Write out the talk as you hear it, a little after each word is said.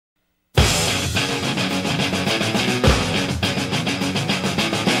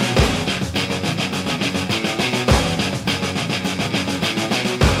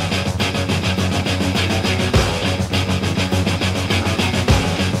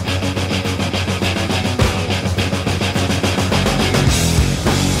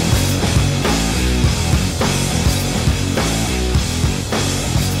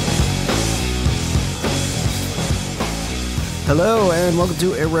Hello and welcome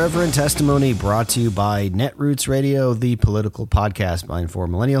to Irreverent Testimony, brought to you by Netroots Radio, the political podcast by and for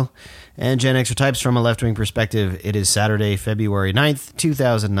millennial and Gen Xer types from a left-wing perspective. It is Saturday, February 9th,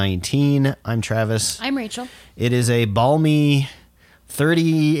 2019. I'm Travis. I'm Rachel. It is a balmy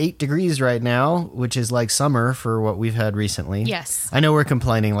 38 degrees right now, which is like summer for what we've had recently. Yes. I know we're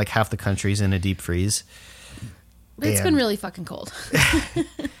complaining like half the country's in a deep freeze. It's been really fucking cold.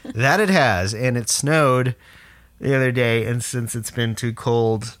 That it has, and it snowed the other day, and since it's been too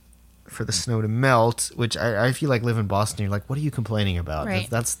cold for the snow to melt, which I feel like live in Boston, you're like, what are you complaining about? Right.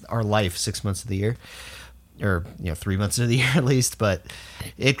 That's our life 6 months of the year, or 3 months of the year at least, but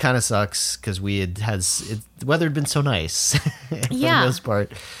it kind of sucks because the weather had been so nice for the most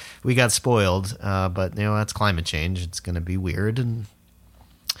part. We got spoiled, but that's climate change. It's going to be weird, and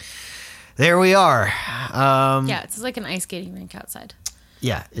there we are. It's like an ice skating rink outside.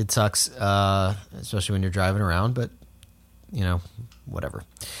 Yeah, it sucks, especially when you're driving around, but, whatever.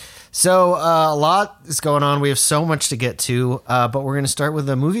 So, a lot is going on. We have so much to get to, but we're going to start with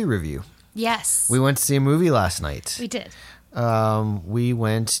a movie review. Yes. We went to see a movie last night. We did. We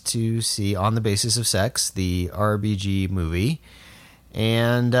went to see On the Basis of Sex, the RBG movie.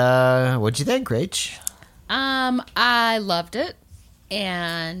 And what'd you think, Rach? I loved it,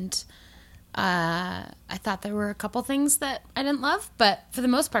 and I thought there were a couple things that I didn't love, but for the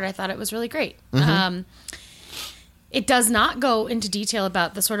most part, I thought it was really great. Mm-hmm. It does not go into detail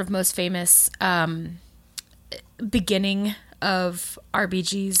about the sort of most famous beginning of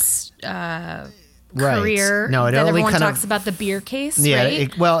RBG's career. No, it that only everyone kind talks about the beer case, yeah,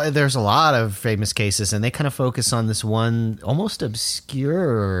 right? There's a lot of famous cases, and they kind of focus on this one almost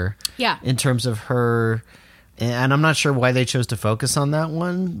obscure in terms of her, and I'm not sure why they chose to focus on that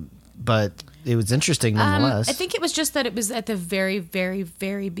one, but it was interesting nonetheless. I think it was just that it was at the very, very,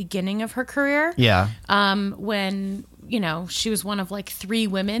 very beginning of her career. Yeah. When, she was one of like 3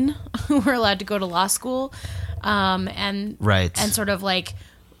 women who were allowed to go to law school. And sort of like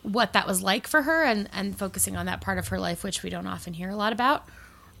what that was like for her and focusing on that part of her life, which we don't often hear a lot about.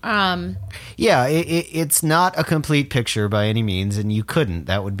 It's not a complete picture by any means, and you couldn't.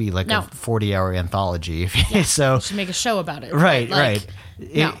 That would be like a 40-hour anthology. So you should make a show about it. Right.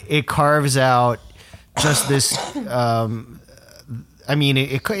 It carves out just this.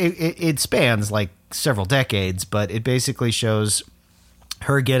 It spans like several decades, but it basically shows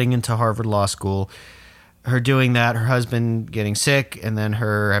her getting into Harvard Law School, her doing that, her husband getting sick, and then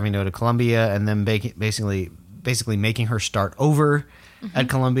her having to go to Columbia, and then basically making her start over at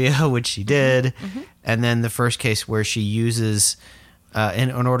Columbia, which she did. Mm-hmm. And then the first case where she uses,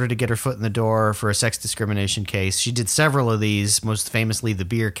 in order to get her foot in the door for a sex discrimination case. She did several of these, most famously the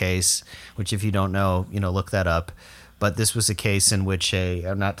beer case, which if you don't know, look that up. But this was a case in which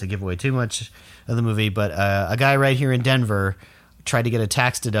not to give away too much of the movie, but a guy right here in Denver tried to get a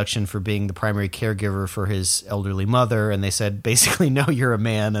tax deduction for being the primary caregiver for his elderly mother, and they said basically, no, you're a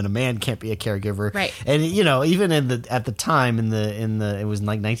man, and a man can't be a caregiver. Right. And even at the time it was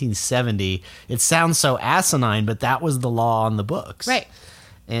like 1970, it sounds so asinine, but that was the law on the books. Right.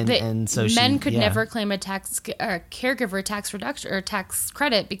 And so men could never claim a caregiver tax reduction or tax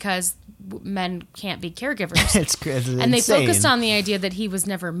credit because men can't be caregivers. It's and they focused on the idea that he was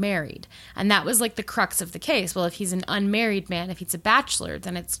never married, and that was like the crux of the case. Well, if he's an unmarried man, if he's a bachelor,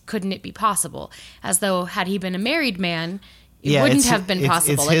 then couldn't it be possible? As though had he been a married man, it wouldn't have been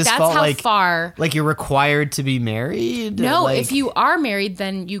possible. It's his that's fault, how far. Like you're required to be married. No, if you are married,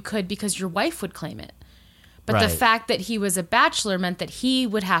 then you could because your wife would claim it. But the fact that he was a bachelor meant that he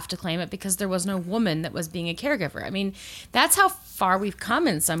would have to claim it because there was no woman that was being a caregiver. I mean, that's how far we've come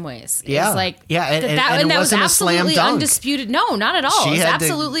in some ways. Yeah. And it that was wasn't a slam absolutely dunk. Undisputed. No, not at all. It was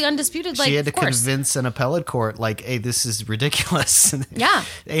absolutely undisputed. She had to convince an appellate court, like, hey, this is ridiculous. Yeah.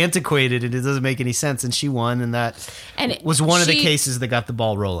 Antiquated, and it doesn't make any sense. And she won, and that was one of the cases that got the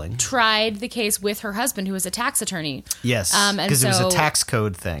ball rolling. Tried the case with her husband, who was a tax attorney. Yes, because it was a tax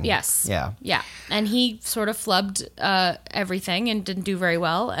code thing. Yes. Yeah. Yeah. And he sort of flubbed everything and didn't do very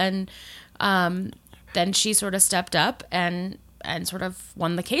well. And then she sort of stepped up and sort of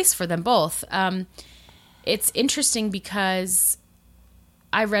won the case for them both. It's interesting because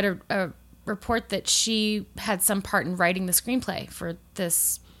I read a report that she had some part in writing the screenplay for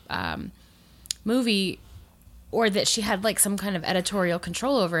this movie, or that she had like some kind of editorial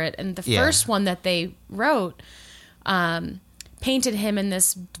control over it. And the first one that they wrote painted him in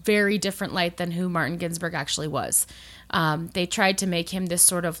this very different light than who Martin Ginsburg actually was. They tried to make him this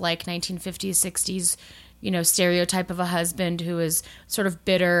sort of like 1950s, 60s, stereotype of a husband who is sort of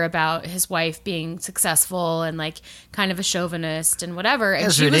bitter about his wife being successful and like kind of a chauvinist and whatever.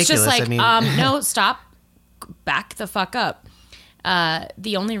 And she was just like, no, stop, back the fuck up.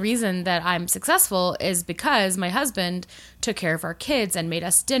 The only reason that I'm successful is because my husband took care of our kids and made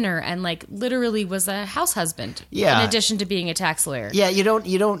us dinner and like literally was a house husband. Yeah. In addition to being a tax lawyer. Yeah, you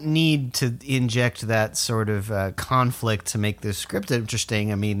don't need to inject that sort of conflict to make the script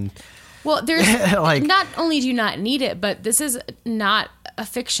interesting. I mean, Well, there's Like- not only do you not need it, but this is not a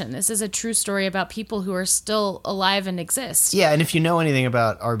fiction. This is a true story about people who are still alive and exist. yeah, and if you know anything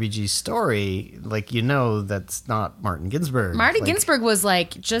about RBG's story, like you know that's not Martin Ginsburg. Marty Like, Ginsburg was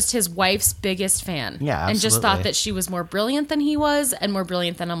like just his wife's biggest fan. Yeah, and just absolutely. thought that she was more brilliant than he was and more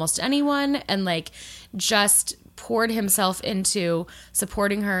brilliant than almost anyone, and like just poured himself into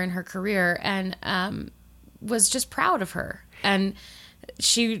supporting her in her career, and was just proud of her. And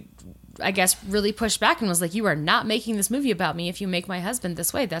she, I guess, really pushed back and was like, you are not making this movie about me if you make my husband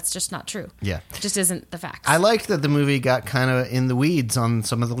this way. That's just not true. Yeah. It just isn't the facts. I liked that the movie got kind of in the weeds on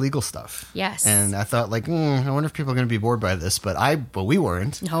some of the legal stuff. Yes. And I thought, like, I wonder if people are going to be bored by this, but we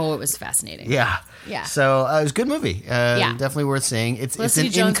weren't. No, it was fascinating. Yeah. Yeah. So it was a good movie. Yeah. Definitely worth seeing. It's Felicity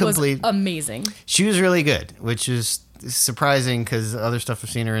an Jones incomplete. was amazing. She was really good, which is surprising because other stuff I've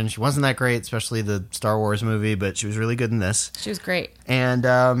seen her in, she wasn't that great, especially the Star Wars movie, but she was really good in this. She was great. And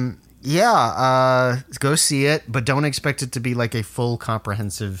go see it, but don't expect it to be like a full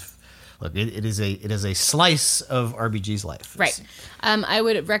comprehensive. Look, it is a slice of RBG's life. Right. I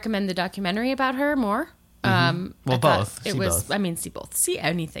would recommend the documentary about her more. Well, I thought both. It See was. both. I mean, see both. See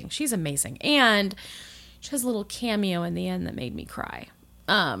anything. She's amazing, and she has a little cameo in the end that made me cry.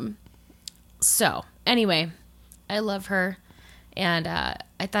 So anyway, I love her, and I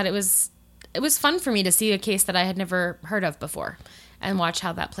thought it was fun for me to see a case that I had never heard of before, and watch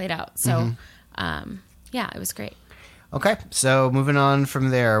how that played out. So, yeah, it was great. Okay, so moving on from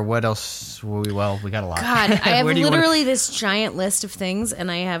there, what else? We got a lot. God, I have Where do you wanna- literally this giant list of things, and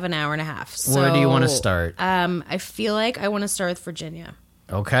I have an hour and a half. So, Where do you wanna start? I feel like I want to start with Virginia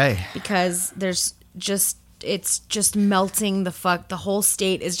Okay. because it's just melting the whole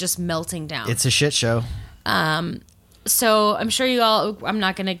state is just melting down. It's a shit show. So I'm sure you all. I'm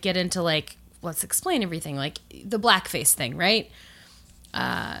not going to get into like let's explain everything like the blackface thing, right?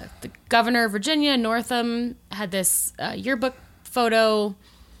 The governor of Virginia, Northam, had this yearbook photo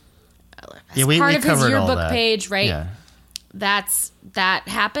as we part of his covered all yearbook that. page, right? Yeah. That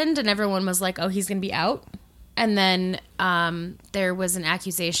happened, and everyone was like, "Oh, he's going to be out." And then there was an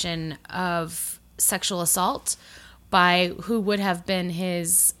accusation of sexual assault by who would have been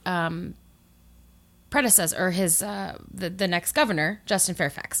his predecessor, or his the next governor, Justin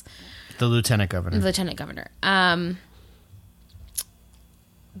Fairfax, The lieutenant governor. the lieutenant governor.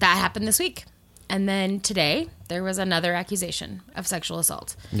 That happened this week, and then today there was another accusation of sexual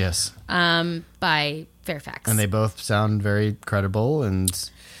assault Yes. by Fairfax. And they both sound very credible, and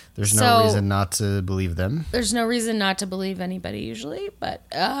there's no So- reason not to believe them. There's no reason not to believe anybody usually, but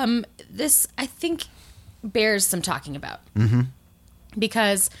this I think bears some talking about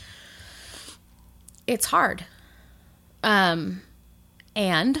because it's hard, and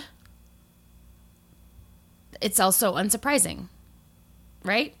it's also unsurprising,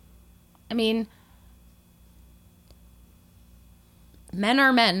 right? I mean, men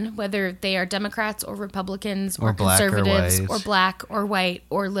are men, whether they are Democrats or Republicans or, Or black or conservatives white. or black or white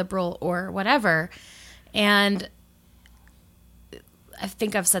or liberal or whatever. And I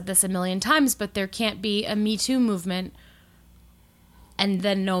think I've said this a million times, but there can't be a Me Too movement and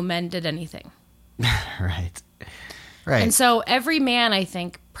then no men did anything. Right. Right. And so every man, I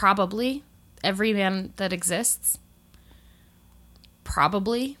think, probably, every man that exists,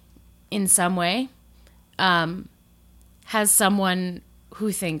 probably in some way, has someone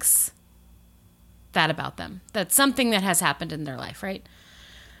who thinks that about them. That's something that has happened in their life, right?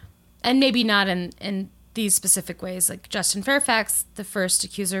 And maybe not in these specific ways. Like Justin Fairfax, the first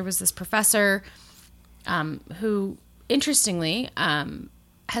accuser was this professor who, interestingly,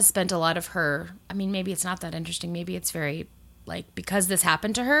 has spent a lot of her, I mean, maybe it's not that interesting. Maybe it's very, like, because this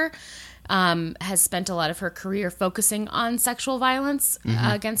happened to her, has spent a lot of her career focusing on sexual violence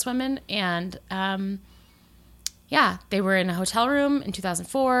against women. And, yeah, they were in a hotel room in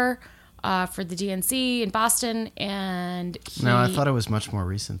 2004 for the DNC in Boston. And no, I thought it was much more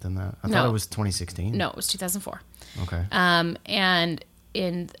recent than that. I thought it was 2016. No, it was 2004. Okay. And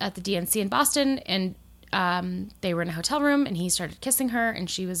at the DNC in Boston, and they were in a hotel room, and he started kissing her, and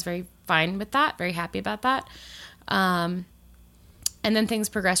she was very fine with that, very happy about that. And then things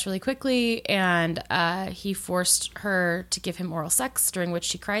progressed really quickly, and he forced her to give him oral sex, during which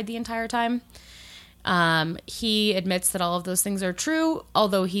she cried the entire time. He admits that all of those things are true,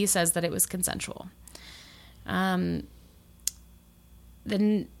 although he says that it was consensual.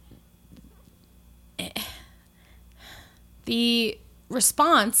 The The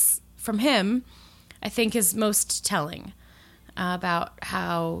response from him, I think, is most telling about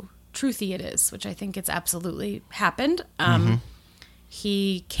how truthy it is, which I think it's absolutely happened.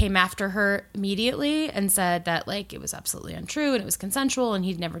 He came after her immediately and said that, like, it was absolutely untrue and it was consensual and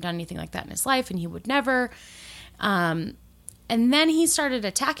he'd never done anything like that in his life and he would never. And then he started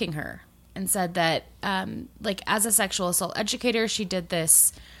attacking her and said that, like, as a sexual assault educator, she did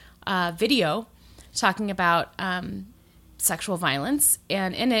this video talking about sexual violence.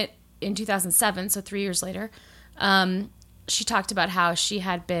 And in it, in 2007, so 3 years later, she talked about how she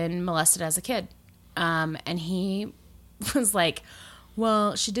had been molested as a kid. And he was like,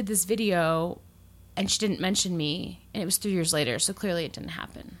 well, she did this video and she didn't mention me, and it was 3 years later, so clearly it didn't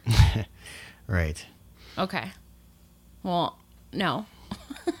happen. Right. Okay. Well, no.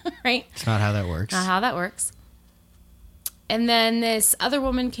 Right? It's not how that works. Not how that works. And then this other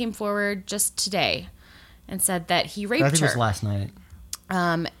woman came forward just today and said that he raped her. I think it was last night.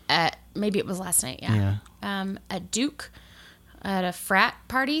 Maybe it was last night, yeah. At Duke, at a frat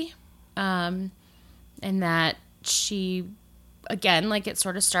party, and that she, again, like, it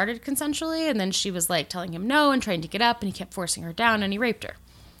sort of started consensually, and then she was, like, telling him no and trying to get up, and he kept forcing her down, and he raped her.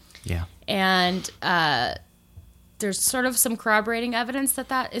 Yeah. And there's sort of some corroborating evidence that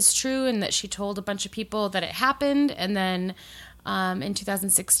that is true, and that she told a bunch of people that it happened. And then in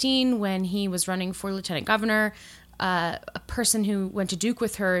 2016, when he was running for lieutenant governor, a person who went to Duke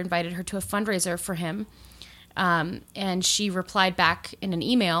with her invited her to a fundraiser for him. And she replied back in an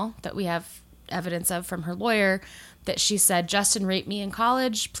email that we have evidence of from her lawyer that she said, Justin raped me in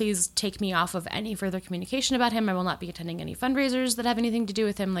college. Please take me off of any further communication about him. I will not be attending any fundraisers that have anything to do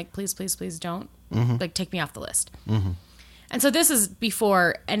with him. Like, please, please, please don't. Like, take me off the list. And so this is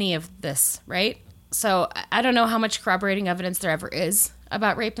before any of this, right? So I don't know how much corroborating evidence there ever is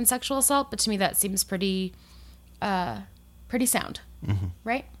about rape and sexual assault, but to me that seems pretty sound,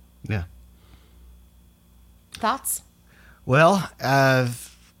 right? Yeah. Thoughts? Well,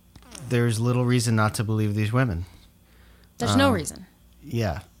 there's little reason not to believe these women. There's no reason.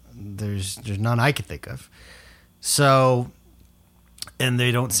 Yeah, there's none I could think of. So, and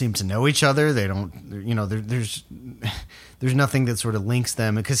they don't seem to know each other. They don't, there's nothing that sort of links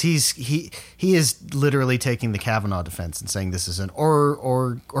them, because he is literally taking the Kavanaugh defense and saying this is an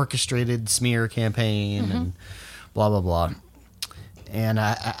orchestrated smear campaign and blah blah blah. And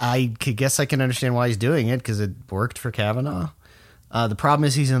I guess I can understand why he's doing it, because it worked for Kavanaugh. The problem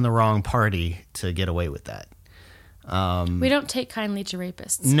is he's in the wrong party to get away with that. We don't take kindly to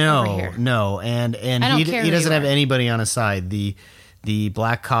rapists. No, over here. No, and he doesn't have anybody on his side. The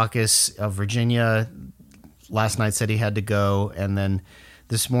Black Caucus of Virginia last night said he had to go, and then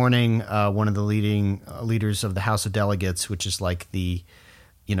this morning, one of the leading leaders of the House of Delegates, which is like the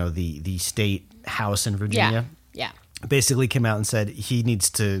state house in Virginia, yeah, basically came out and said he needs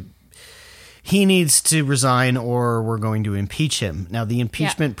to resign or we're going to impeach him. Now, the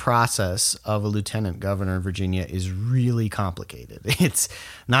impeachment process of a lieutenant governor of Virginia is really complicated. It's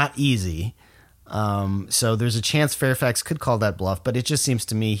not easy. So there's a chance Fairfax could call that bluff, but it just seems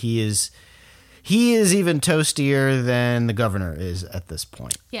to me he is even toastier than the governor is at this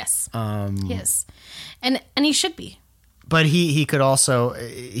point. Yes, he is. And he should be. But he could also,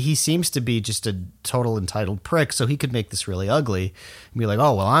 he seems to be just a total entitled prick, so he could make this really ugly and be like,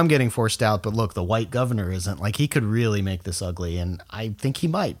 oh, well, I'm getting forced out, but look, the white governor isn't. Like, he could really make this ugly, and I think he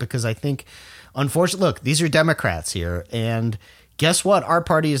might, because I think, unfortunately, look, these are Democrats here, and guess what? Our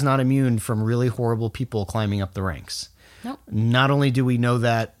party is not immune from really horrible people climbing up the ranks. Nope. Not only do we know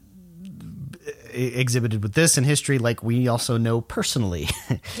that exhibited with this in history, like, we also know personally.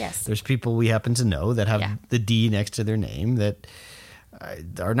 Yes. There's people we happen to know that have the D next to their name that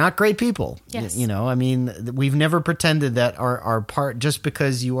are not great people. Yes. I mean, we've never pretended that our part, just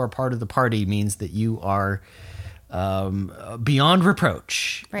because you are part of the party means that you are beyond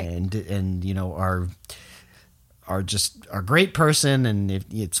reproach. Right. And are just a great person, and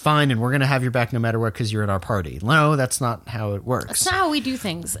it's fine, and we're going to have your back no matter what because you're in our party. No, that's not how it works. That's not how we do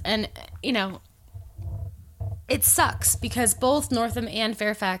things. And, it sucks because both Northam and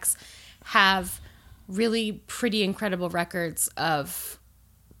Fairfax have really pretty incredible records of,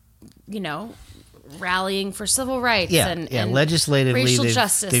 rallying for civil rights and legislatively racial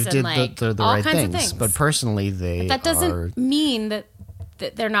justice they've and did the all right kinds of things. But personally, that doesn't mean that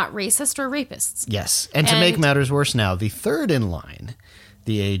they're not racist or rapists. Yes. And to make matters worse now, the third in line,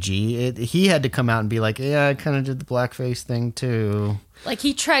 the AG. He had to come out and be like, yeah, I kind of did the blackface thing too. Like,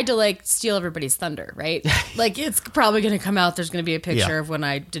 he tried to, like, steal everybody's thunder, right? Like, it's probably going to come out. There's going to be a picture of when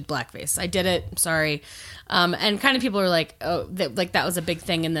I did blackface. I did it. Sorry. And kind of people are like, oh, that was a big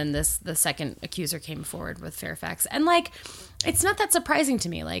thing. And then the second accuser came forward with Fairfax. And, like, it's not that surprising to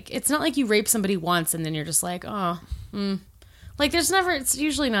me. Like, it's not like you rape somebody once and then you're just like, oh, Like, it's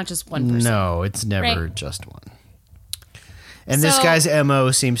usually not just one person. No, it's never just one. And So- this guy's MO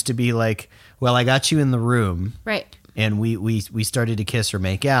seems to be like, well, I got you in the room. Right. And we started to kiss or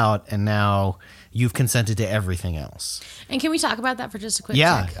make out, and now you've consented to everything else. And can we talk about that for just a quick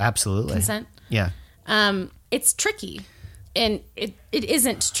Yeah, sec? absolutely. Consent? Yeah. It's tricky. And it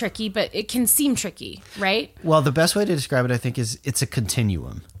isn't tricky, but it can seem tricky, right? Well, the best way to describe it, I think, is it's a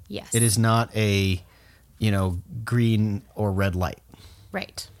continuum. Yes. It is not a, green or red light.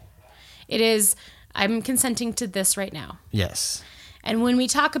 Right. It is, I'm consenting to this right now. Yes. And when we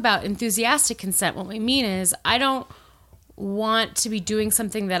talk about enthusiastic consent, what we mean is I don't want to be doing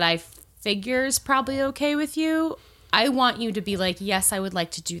something that I figure is probably okay with you. I want you to be like, yes, I would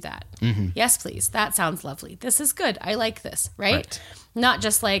like to do that. Mm-hmm. Yes, please. That sounds lovely. This is good. I like this, right? Not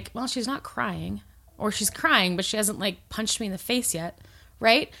just like, well, she's not crying, or she's crying, but she hasn't like punched me in the face yet,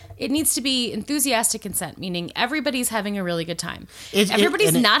 right? It needs to be enthusiastic consent, meaning everybody's having a really good time. If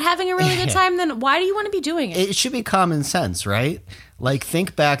everybody's not having a really good time, then why do you want to be doing it? It should be common sense, right? Like,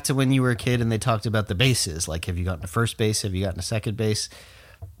 think back to when you were a kid and they talked about the bases. Like, have you gotten to first base? Have you gotten to second base?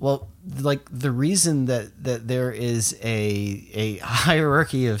 Well, like, the reason that there is a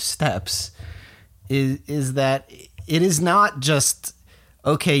hierarchy of steps is that it is not just,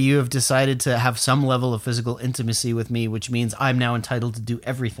 okay, you have decided to have some level of physical intimacy with me, which means I'm now entitled to do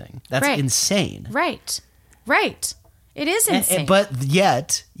everything. That's insane. Right. It is insane. But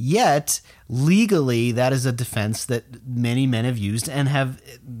yet, legally, that is a defense that many men have used and have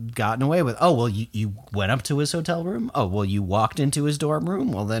gotten away with. Oh, well, you went up to his hotel room? Oh, well, you walked into his dorm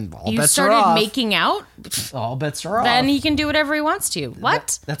room? Well, then all bets are off. You started making out? All bets are off. Then he can do whatever he wants to.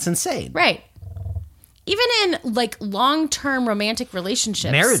 What? That's insane. Right. Even in, like, long-term romantic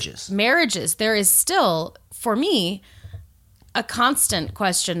relationships. Marriages, there is still, for me, a constant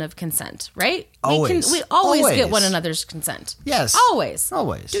question of consent, right? Always. We always get one another's consent. Yes. Always.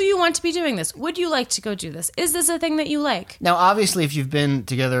 Do you want to be doing this? Would you like to go do this? Is this a thing that you like? Now, obviously, if you've been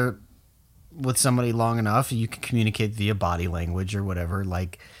together with somebody long enough, you can communicate via body language or whatever.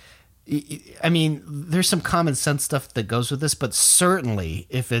 Like, I mean, there's some common sense stuff that goes with this, but certainly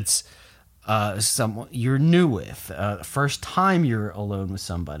if it's someone you're new with, first time you're alone with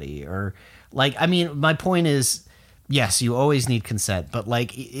somebody, or like, I mean, my point is, yes, you always need consent, but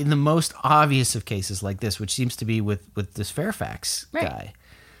like in the most obvious of cases like this, which seems to be with this Fairfax guy,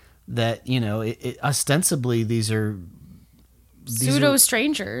 that, ostensibly these are pseudo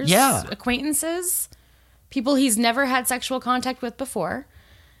strangers, acquaintances, people he's never had sexual contact with before,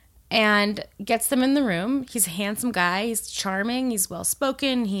 and gets them in the room. He's a handsome guy. He's charming. He's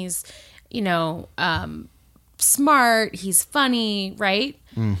well-spoken. He's, smart. He's funny, right?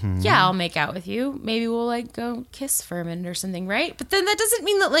 Mm-hmm. Yeah, I'll make out with you. Maybe we'll like go kiss for a minute or something, right? But then that doesn't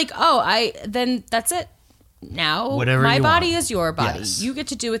mean that like, then that's it. Now whatever my body want. Is your body. Yes. You get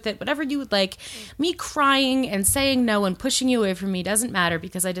to do with it whatever you would like. Me crying and saying no and pushing you away from me doesn't matter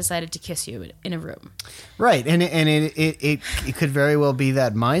because I decided to kiss you in a room. Right. And it could very well be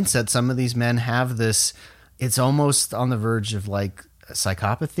that mindset. Some of these men have this, it's almost on the verge of like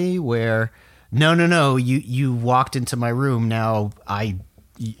psychopathy where no, you walked into my room. Now I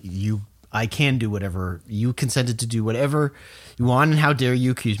can do whatever. You consented to do whatever you want, and how dare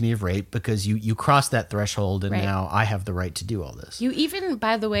you accuse me of rape because you crossed that threshold, and now I have the right to do all this. You even,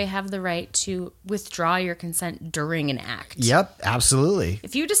 by the way, have the right to withdraw your consent during an act. Yep, absolutely.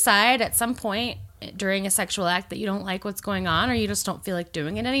 If you decide at some point during a sexual act that you don't like what's going on, or you just don't feel like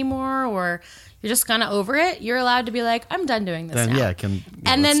doing it anymore, or you're just kind of over it, you're allowed to be like, I'm done doing this now. Yeah,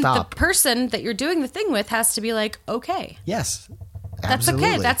 and then stop. The person that you're doing the thing with has to be like, okay. Yes. That's Absolutely.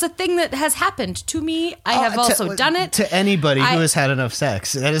 okay. That's a thing that has happened to me. I have also done it. To anybody who has had enough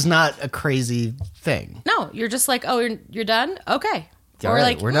sex. That is not a crazy thing. No, you're just like, oh, you're done? Okay. All or right,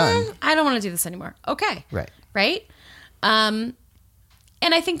 like, we're done. I don't want to do this anymore. Okay. Right. And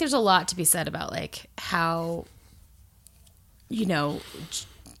I think there's a lot to be said about like how,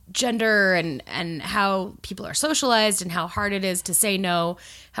 gender and how people are socialized and how hard it is to say no,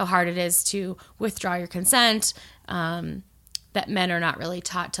 how hard it is to withdraw your consent, that men are not really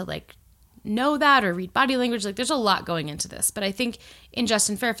taught to like know that or read body language. Like, there's a lot going into this. But I think in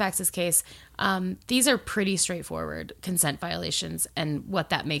Justin Fairfax's case, these are pretty straightforward consent violations. And what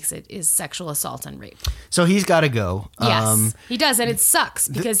that makes it is sexual assault and rape. So he's got to go. Yes, he does. And it sucks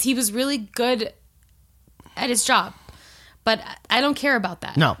because he was really good at his job. But I don't care about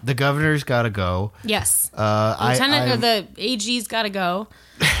that. No, the governor's got to go. Yes. The AG's got to go.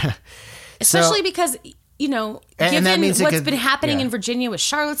 Especially because, you know, given what's been happening in Virginia with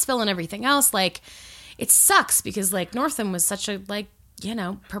Charlottesville and everything else, like, it sucks because, like, Northam was such a, like, you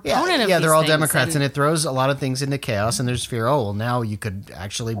know, proponent of these they're all things, Democrats, and it throws a lot of things into chaos, and there's fear, now you could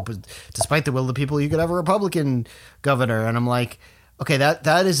actually, despite the will of the people, you could have a Republican governor. And I'm like, okay,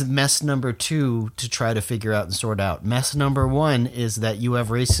 that is mess number 2 to try to figure out and sort out. Mess number 1 is that you have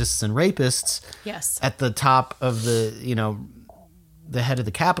racists and rapists at the top of the, you know, the head of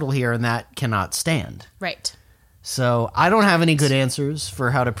the Capitol here, and that cannot stand. Right. So I don't have any good answers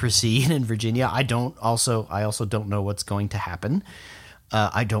for how to proceed in Virginia. I also don't know what's going to happen.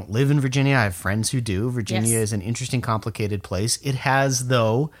 I don't live in Virginia. I have friends who do. Virginia is an interesting, complicated place. It has,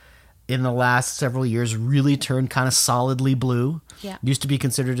 though, in the last several years, really turned kind of solidly blue. Yeah. Used to be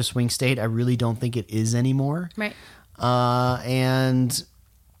considered a swing state. I really don't think it is anymore. Right. And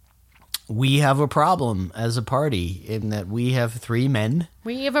we have a problem as a party in that we have 3 men.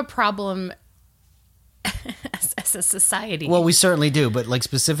 We have a problem as a society. Well, we certainly do. But like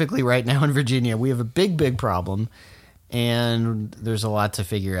specifically right now in Virginia, we have a big, big problem. And there's a lot to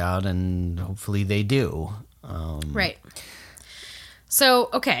figure out. And hopefully they do. Right. So,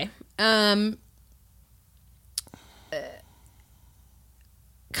 okay. Kind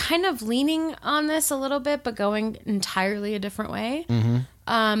of leaning on this a little bit, but going entirely a different way. Mm-hmm.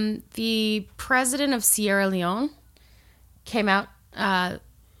 The president of Sierra Leone came out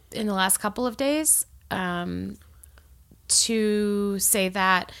in the last couple of days to say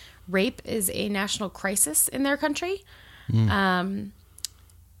that rape is a national crisis in their country. And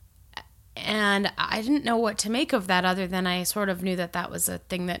I didn't know what to make of that other than I sort of knew that was a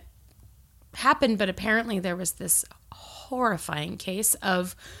thing that happened. But apparently there was this horrifying case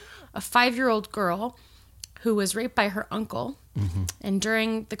of a 5-year-old girl who was raped by her uncle. Mm-hmm. And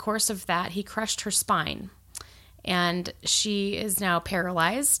during the course of that, he crushed her spine. And she is now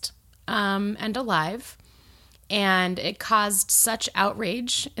paralyzed and alive. And it caused such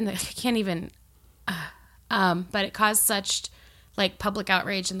outrage. I can't even... but it caused such... like public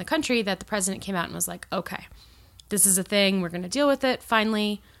outrage in the country that the president came out and was like, okay, this is a thing. We're going to deal with it.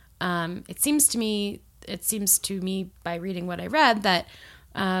 Finally. It seems to me by reading what I read that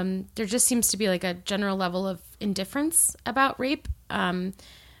there just seems to be like a general level of indifference about rape.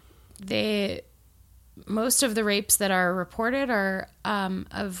 Most of the rapes that are reported are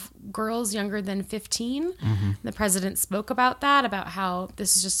of girls younger than 15. Mm-hmm. The president spoke about that, about how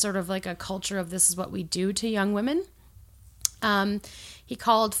this is just sort of like a culture of this is what we do to young women. He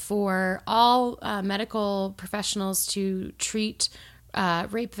called for all medical professionals to treat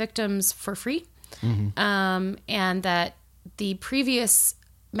rape victims for free. Mm-hmm. And that the previous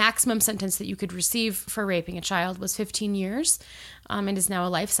maximum sentence that you could receive for raping a child was 15 years and is now a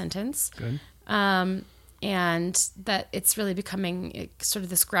life sentence. Good. And that it's really becoming sort of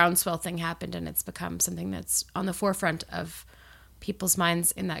this groundswell thing happened, and it's become something that's on the forefront of people's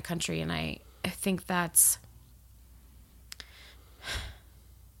minds in that country. And I think that's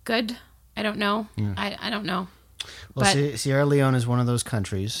good. I don't know. Yeah. I don't know. Well, Sierra Leone is one of those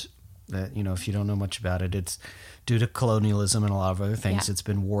countries that, you know, if you don't know much about it, it's due to colonialism and a lot of other things. Yeah. It's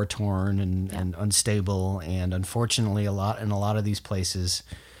been war-torn and unstable. And unfortunately, in a lot of these places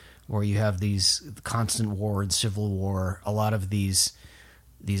where you have these constant war and civil war, a lot of these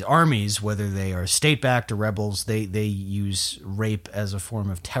armies, whether they are state-backed or rebels, they use rape as a form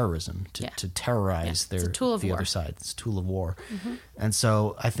of terrorism to terrorize the other side. It's a tool of war. Mm-hmm. And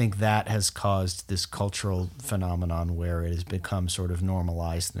so I think that has caused this cultural phenomenon where it has become sort of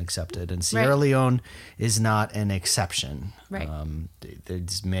normalized and accepted. And Sierra Leone is not an exception. Right.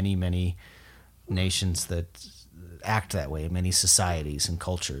 There's many, many nations that act that way, many societies and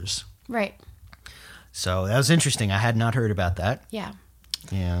cultures. Right. So that was interesting. I had not heard about that. Yeah.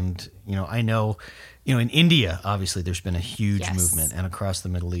 And, you know, I know, you know, in India, obviously, there's been a huge movement, and across the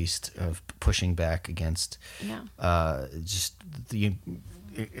Middle East of pushing back against just the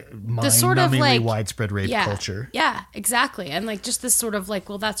sort of like widespread rape culture. Yeah, exactly. And like just this sort of like,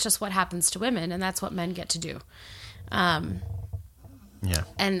 well, that's just what happens to women, and that's what men get to do. Yeah.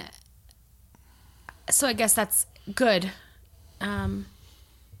 And so I guess that's good.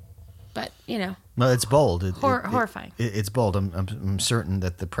 But Well, it's bold. Horrifying. It's bold. I'm certain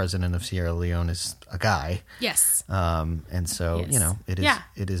that the president of Sierra Leone is a guy. Yes. And so Yes.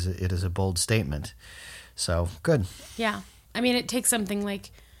 it is a bold statement. So good. Yeah. I mean, it takes something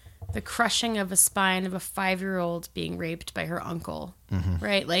like the crushing of a spine of a 5-year-old being raped by her uncle,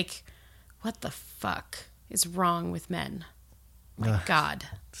 right? Like, what the fuck is wrong with men? My God.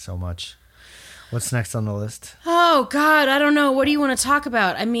 So much. What's next on the list? Oh God, I don't know. What do you want to talk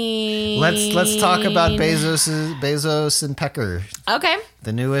about? I mean, Let's talk about Bezos and Pecker, Okay.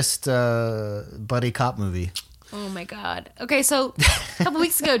 the newest buddy cop movie. Oh my God. Okay, so a couple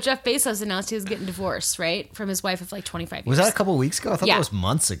weeks ago, Jeff Bezos announced he was getting divorced, right, from his wife of like 25 years. Was that a couple weeks ago? I thought Yeah. that was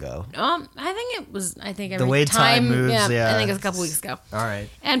months ago. I think it was. I think every The way time moves, I yeah. think it was a couple weeks ago. All right.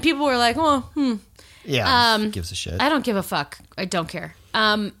 And people were like, "Oh, Yeah. Gives a shit. I don't give a fuck. I don't care."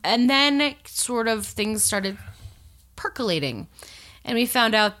 And then sort of things started percolating. And we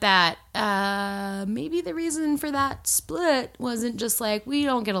found out that maybe the reason for that split wasn't just like, we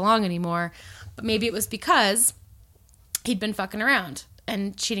don't get along anymore, but maybe it was because he'd been fucking around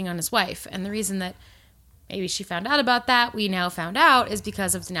and cheating on his wife. And the reason that maybe she found out about that, we now found out, is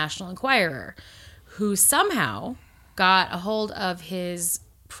because of the National Enquirer, who somehow got a hold of his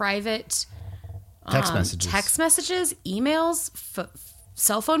private Text messages, emails,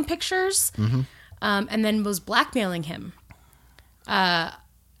 cell phone pictures, and then was blackmailing him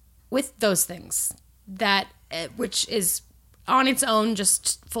with those things. That which is on its own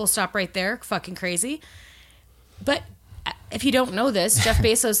just full stop right there, fucking crazy. But if you don't know this, Jeff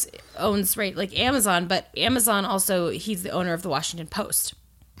Bezos owns like Amazon, but Amazon also, he's the owner of the Washington Post,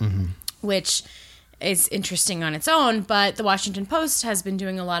 which is interesting on its own. But the Washington Post has been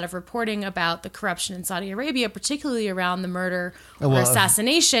doing a lot of reporting about the corruption in Saudi Arabia, particularly around the murder or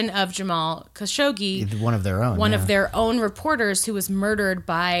assassination of Jamal Khashoggi, One of their own. of their own reporters who was murdered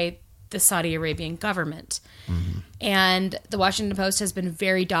by the Saudi Arabian government. And the Washington Post has been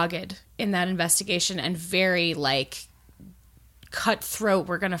very dogged in that investigation and very like cutthroat.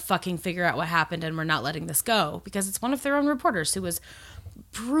 We're going to fucking figure out what happened and we're not letting this go, because it's one of their own reporters who was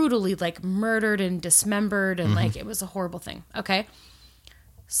brutally like murdered and dismembered and like it was a horrible thing. Okay.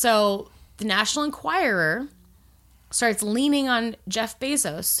 So the National Enquirer starts leaning on Jeff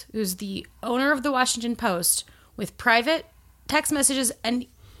Bezos, who's the owner of the Washington Post, with private text messages and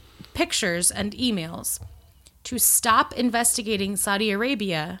pictures and emails to stop investigating Saudi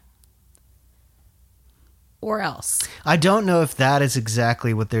Arabia or else. I don't know if that is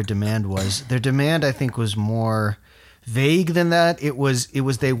exactly what their demand was. Their demand, I think, was more vague than that. It was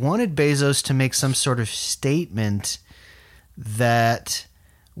they wanted Bezos to make some sort of statement that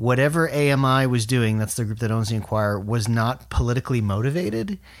whatever AMI was doing, that's the group that owns the Enquirer, was not politically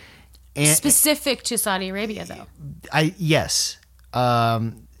motivated. And Specific to Saudi Arabia, though. Yes.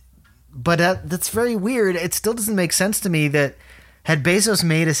 But that's very weird. It still doesn't make sense to me that had Bezos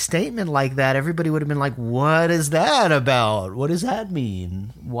made a statement like that, everybody would have been like, what is that about? What does that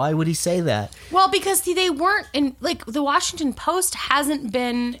mean? Why would he say that? Well, because they weren't in, like, the Washington Post hasn't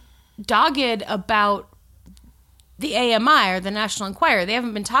been dogged about the AMI or the National Enquirer. They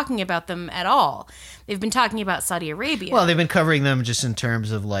haven't been talking about them at all. They've been talking about Saudi Arabia. Well, they've been covering them just in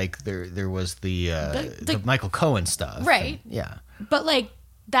terms of like there was the Michael Cohen stuff. Right. And, yeah. But like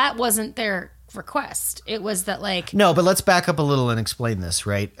that wasn't their request. It was that like no, but let's back up a little and explain this,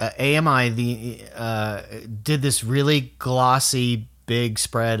 right? AMI did this really glossy big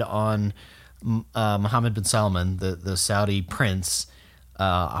spread on Mohammed bin Salman, the Saudi prince,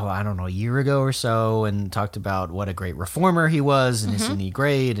 I don't know, a year ago or so, and talked about what a great reformer he was, and isn't he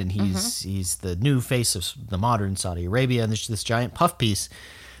great, and he's the new face of the modern Saudi Arabia, and there's this giant puff piece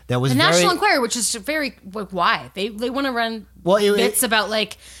that was the National Enquirer, which is very like, why they want to run bits about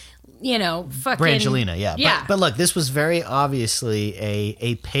like, you know, fucking Brangelina, yeah. Yeah. But look, this was very obviously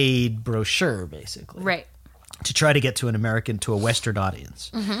a paid brochure, basically. Right. To try to get to a Western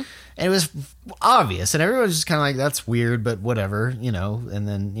audience. And it was obvious, and everyone was just kind of like, that's weird, but whatever, you know. And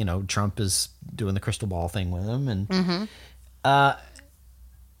then, you know, Trump is doing the crystal ball thing with him. And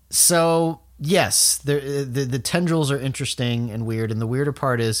so, yes, the tendrils are interesting and weird, and the weirder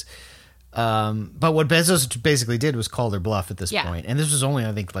part is, but what Bezos basically did was call their bluff at this point. And this was only,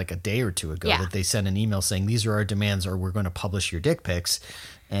 I think, like a day or two ago that they sent an email saying, these are our demands, or we're going to publish your dick pics.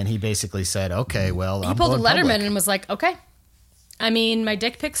 And he basically said, okay, well, he pulled a Letterman and was like, okay. I mean, my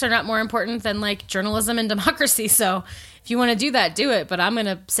dick pics are not more important than like journalism and democracy. So if you want to do that, do it. But I'm going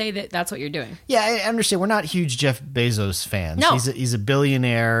to say that that's what you're doing. Yeah, I understand. We're not huge Jeff Bezos fans. No. He's a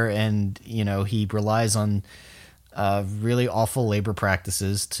billionaire, and, you know, he relies on really awful labor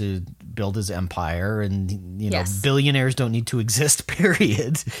practices to build his empire, and Yes. billionaires don't need to exist.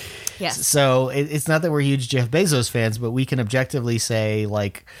 Period. Yes. So it's not that we're huge Jeff Bezos fans, but we can objectively say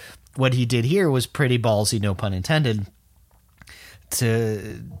like what he did here was pretty ballsy, no pun intended.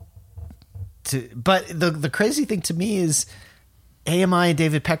 But the crazy thing to me is AMI and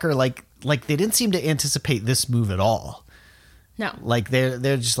David Pecker like they didn't seem to anticipate this move at all. No. Like they're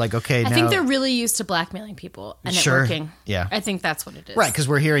just like, okay, I now, think they're really used to blackmailing people and it Sure. working. Yeah. I think that's what it is. right, because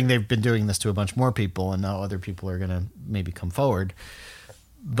we're hearing they've been doing this to a bunch more people, and now other people are gonna maybe come forward.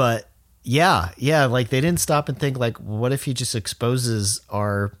 But yeah, like they didn't stop and think like, what if he just exposes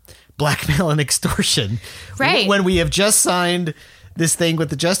our blackmail and extortion? Right. When we have just signed this thing with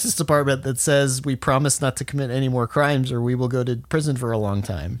the Justice Department that says we promise not to commit any more crimes or we will go to prison for a long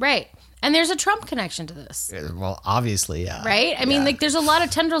time. Right. And there's a Trump connection to this. Well, obviously, yeah. Right? I mean, Yeah. like, there's a lot of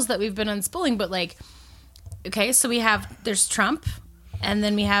tendrils that we've been unspooling, but, like, okay, so there's Trump, and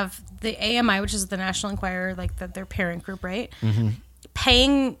then we have the AMI, which is the National Enquirer, like, their parent group, right? Mm-hmm.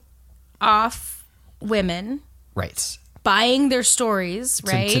 Paying off women, Right. buying their stories,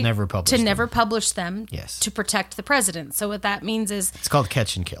 right? to never publish them. never publish them. Yes. To protect the president. So what that means is, It's called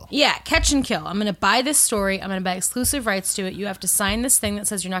catch and kill. yeah, catch and kill. I'm going to buy this story. I'm going to buy exclusive rights to it. You have to sign this thing that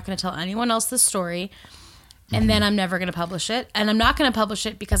says you're not going to tell anyone else this story. And then I'm never going to publish it. And I'm not going to publish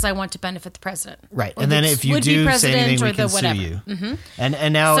it because I want to benefit the president. Right. Or And then the if you would-be do say president anything, or we the can sue whatever. you. Mm-hmm.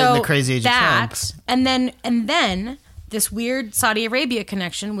 And now in the crazy age of Trump. And then this weird Saudi Arabia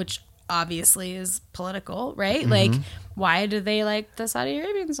connection, which obviously is political, right? Mm-hmm. Like, why do they like the Saudi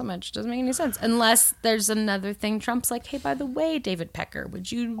Arabians so much? Doesn't make any sense. Unless there's another thing Trump's like, hey, by the way, David Pecker,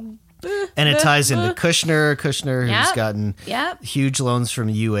 would you... And it ties into Kushner, who's Yep. gotten Yep. huge loans from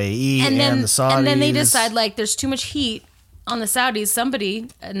UAE and, then the Saudis. and then they decide like there's too much heat on the Saudis. Somebody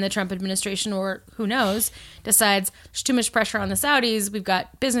in the Trump administration or who knows decides there's too much pressure on the Saudis. We've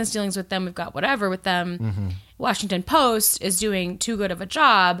got business dealings with them. We've got whatever with them. Mm-hmm. Washington Post is doing too good of a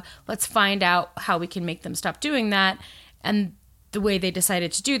job. Let's find out how we can make them stop doing that. And the way they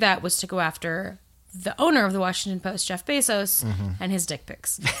decided to do that was to go after the owner of the Washington Post, Jeff Bezos, and his dick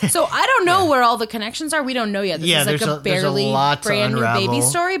pics. So I don't know where all the connections are. We don't know yet. This Yeah, is like there's a there's barely lot to brand new baby unravel.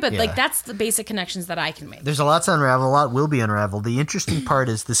 story, but Yeah. like that's the basic connections that I can make. There's a lot to unravel. A lot will be unraveled. The interesting part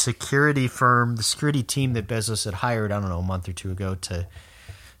is the security firm, the security team that Bezos had hired, I don't know, a month or two ago to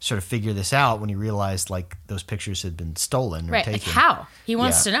sort of figure this out when he realized like those pictures had been stolen or Right. taken. Like how? He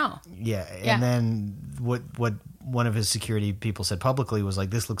wants Yeah. to know. Yeah. Yeah. And then what one of his security people said publicly was like,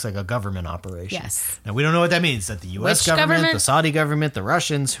 this looks like a government operation. Yes. Now, we don't know what that means. That the U.S. Which government, the Saudi government, the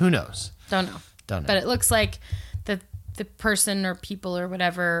Russians, who knows? Don't know. Don't know. But it looks like the person or people or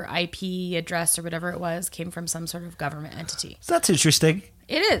whatever IP address or whatever it was came from some sort of government entity. So that's interesting.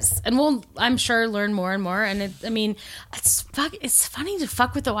 It is, and we'll, I'm sure, learn more and more. And it's funny to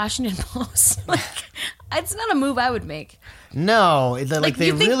fuck with the Washington Post. Like, it's not a move I would make. No, like they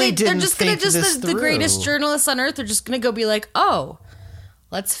you think really didn't They're just gonna think this the through. greatest journalists on earth are just gonna go be like, oh,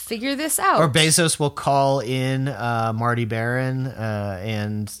 let's figure this out. Or Bezos will call in Marty Barron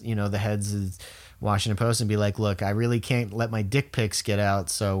and the heads of Washington Post and be like, look, I really can't let my dick pics get out,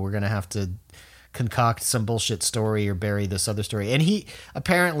 so we're going to have to concoct some bullshit story or bury this other story. And he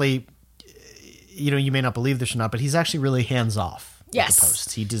apparently, you may not believe this or not, but he's actually really hands off with Yes. the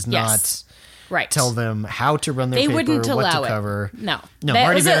Post. He does Yes. Right. tell them how to run their They paper, wouldn't what allow to cover. it. No, No, That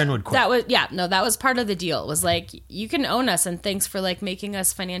Marty was Barron would quit. That was part of the deal. It was like, you can own us and thanks for like making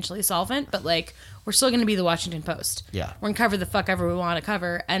us financially solvent, but like we're still going to be the Washington Post. Yeah. We're going to cover the fuck ever we want to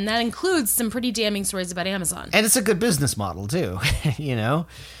cover, and that includes some pretty damning stories about Amazon. And it's a good business model too.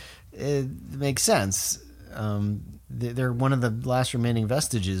 It makes sense. They're one of the last remaining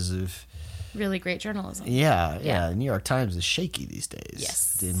vestiges of Really great journalism. yeah. New York Times is shaky these days.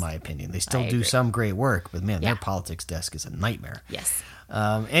 Yes. In my opinion, they still I do agree. some great work, but man, Yeah. their politics desk is a nightmare. Yes.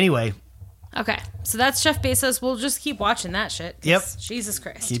 Anyway, Okay, so that's Jeff Bezos. We'll just keep watching that shit. 'Cause Yep. Jesus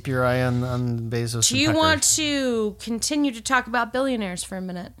Christ. keep your eye on Bezos. Do and you Pecker. want to continue to talk about billionaires for a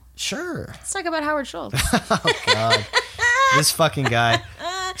minute? Sure. Let's talk about Howard Schultz. God, this fucking guy.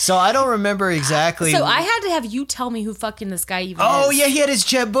 So I don't remember exactly. So I had to have you tell me who fucking this guy even Oh is. yeah, he had his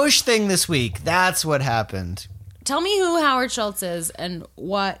Jeb Bush thing this week. That's what happened. Tell me who Howard Schultz is and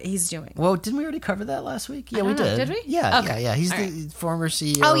what he's doing. Well, didn't we already cover that last week? Yeah, we don't know. did. Did we? Yeah, Okay. yeah. He's All the former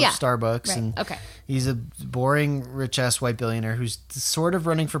CEO Oh, yeah. of Starbucks, Right. and Okay. he's a boring rich ass white billionaire who's sort of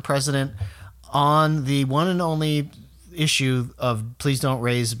running for president on the one and only issue of please don't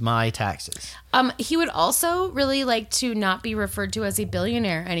raise my taxes. He would also really like to not be referred to as a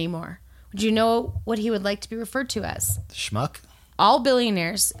billionaire anymore. Would you know what he would like to be referred to as? Schmuck. All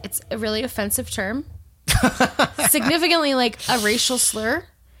billionaires. It's a really offensive term. significantly like a racial slur.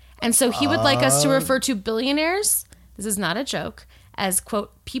 And so he would like us to refer to billionaires, this is not a joke, as,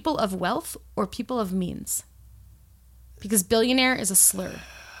 quote, people of wealth or people of means. Because billionaire is a slur.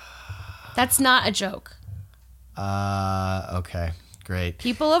 That's not a joke. Okay, great.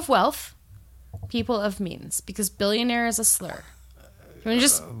 People of wealth, people of means. Because billionaire is a slur. You want to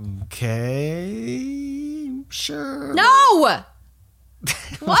just... Okay, sure. No!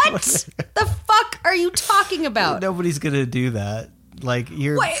 What the fuck are you talking about? Nobody's gonna do that. Like,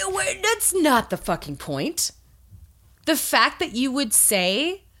 you're... Wait, that's not the fucking point. The fact that you would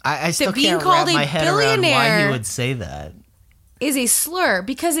say I still that being can't called wrap a my head around why billionaire he would say that. is a slur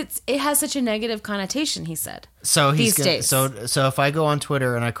because it has such a negative connotation, he said. So he's these days. So if I go on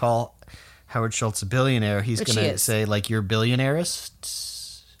Twitter and I call Howard Schultz a billionaire, he's Which going he to is. say, like, you're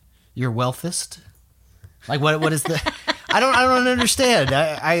billionairist? You're wealthist? Like, what is the... I don't understand.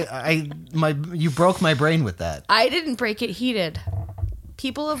 You broke my brain with that. I didn't break it. He did.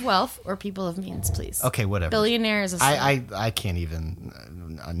 People of wealth or people of means, please. Okay, whatever. Billionaire is a slur. I can't even...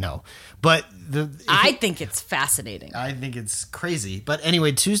 no. But I think it's fascinating. I think it's crazy. But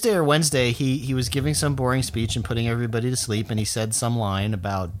anyway, Tuesday or Wednesday, he was giving some boring speech and putting everybody to sleep, and he said some line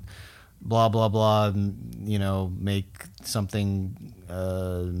about blah, blah, blah, and, you know, make something,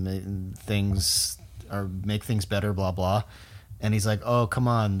 make things better, blah, blah. And he's like, oh, come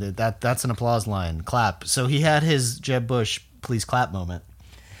on, that's an applause line. Clap. So he had his Jeb Bush please clap moment.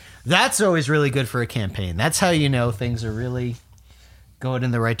 That's always really good for a campaign. That's how you know things are really going in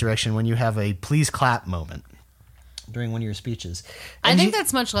the right direction, when you have a please clap moment during one of your speeches. I think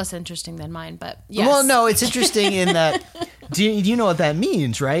that's much less interesting than mine, but yes. Well, no, it's interesting in that, do you know what that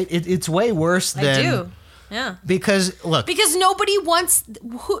means, right? It's way worse than... I do. Yeah. Because, look... Because nobody wants...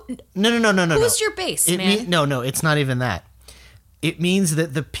 No. Who's your base, man? No, it's not even that. It means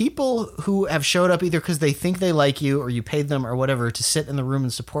that the people who have showed up either because they think they like you or you paid them or whatever to sit in the room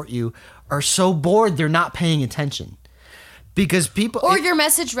and support you are so bored they're not paying attention. Because people... Or your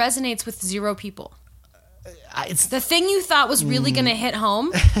message resonates with 0 people. It's The thing you thought was really going to hit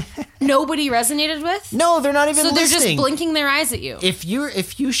home, nobody resonated with. No, they're not even So they're listening. just blinking their eyes at you. If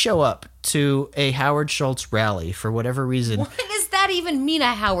you show up to a Howard Schultz rally for whatever reason... What does that even mean,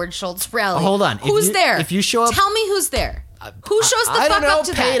 a Howard Schultz rally? Hold on. Who's there? If you show up... Tell me who's there. Who shows the I fuck don't know, up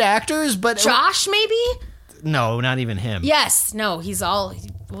to paid that? actors, but... Josh, maybe? No, not even him. Yes. No, he's all...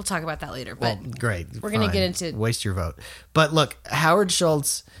 We'll talk about that later, but... Well, great. We're gonna fine. get into- Waste your vote. But look, Howard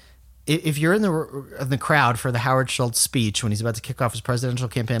Schultz... If you're in the crowd for the Howard Schultz speech when he's about to kick off his presidential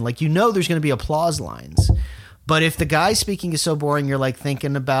campaign, like, you know there's going to be applause lines. But if the guy speaking is so boring, you're like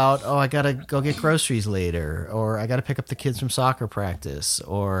thinking about, oh, I got to go get groceries later, or I got to pick up the kids from soccer practice,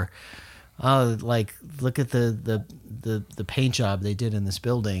 or... Oh, like, look at the paint job they did in this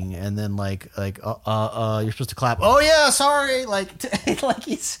building, and then like you're supposed to clap. Oh yeah, sorry. Like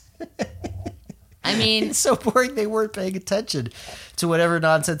he's. I mean, it's so boring they weren't paying attention to whatever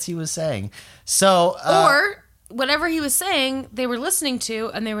nonsense he was saying. So or whatever he was saying, they were listening to,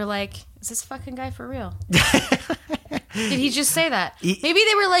 and they were like, "Is this fucking guy for real?" Did he just say that? Maybe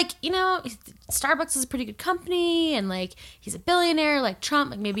they were like, you know, Starbucks is a pretty good company, and like he's a billionaire, like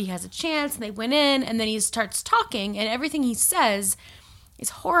Trump, like maybe he has a chance. And they went in, and then he starts talking, and everything he says is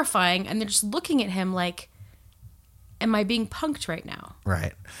horrifying, and they're just looking at him like, am I being punked right now?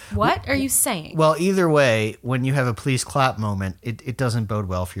 Right. What are you saying? Well, either way, when you have a please clap moment, it doesn't bode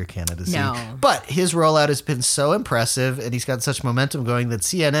well for your candidacy. No. But his rollout has been so impressive, and he's got such momentum going that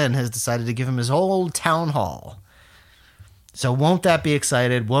CNN has decided to give him his whole town hall. So won't that be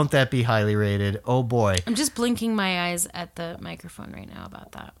excited? Won't that be highly rated? Oh boy. I'm just blinking my eyes at the microphone right now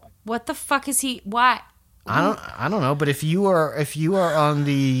about that. What the fuck is he? Why? I don't know, but if you are on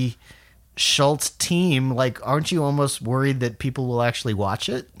the Schultz team, like, aren't you almost worried that people will actually watch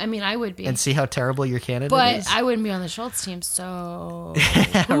it I mean, I would be. and see how terrible your candidate But is? I wouldn't be on the Schultz team, so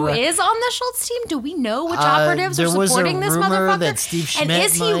who is on the Schultz team? Do we know which operatives are there was a supporting this rumor motherfucker? that Steve Schmidt and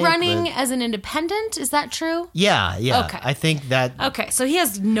is he might, running but- as an independent? Is that true? Yeah. Okay. I think that. Okay, so he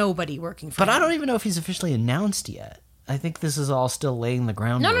has nobody working for But him. I don't even know if he's officially announced yet. I think this is all still laying the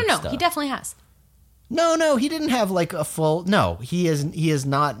groundwork. No. stuff. He definitely has. No, he didn't have like a full. No, he has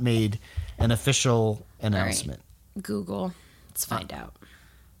not made an official announcement. Right. Google. Let's find out.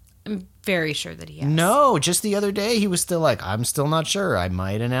 I'm very sure that he has. No, just the other day he was still like, I'm still not sure. I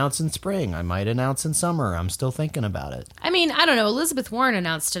might announce in spring. I might announce in summer. I'm still thinking about it. I mean, I don't know. Elizabeth Warren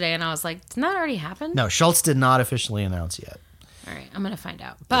announced today, and I was like, didn't that already happen? No, Schultz did not officially announce yet. All right, I'm going to find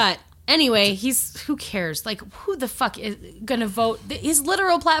out. But anyway, who cares? Like, who the fuck is going to vote? His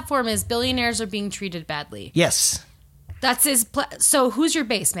literal platform is billionaires are being treated badly. Yes. That's his so who's your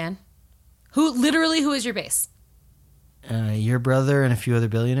base, man? Who is your base? Your brother and a few other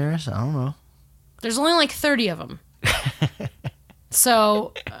billionaires. I don't know. There's only like 30 of them.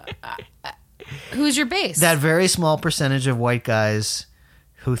 So, who's your base? That very small percentage of white guys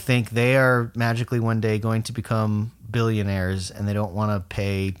who think they are magically one day going to become billionaires and they don't want to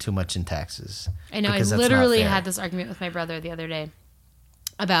pay too much in taxes. I know. I literally had this argument with my brother the other day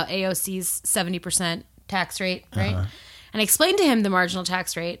about AOC's 70% tax rate, right? And I explained to him the marginal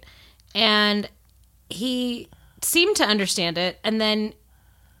tax rate, and he seemed to understand it. And then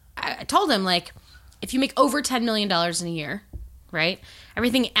I told him, like, if you make over $10 million in a year, right?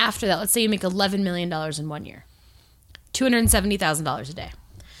 Everything after that, let's say you make $11 million in 1 year, $270,000 a day.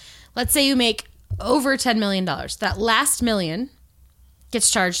 Let's say you make over $10 million. That last million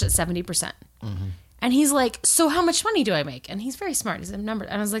gets charged at 70%. And he's like, so how much money do I make? And he's very smart. He's a number.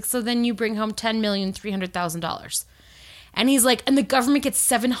 And I was like, so then you bring home $10,300,000. And he's like, and the government gets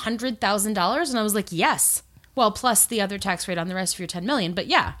 $700,000? And I was like, yes. Well, plus the other tax rate on the rest of your $10 million. But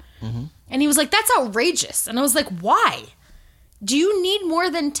yeah. And he was like, that's outrageous. And I was like, why? Do you need more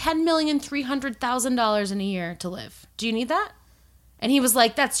than $10,300,000 in a year to live? Do you need that? And he was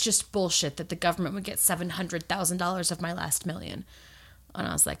like, that's just bullshit that the government would get $700,000 of my last million. And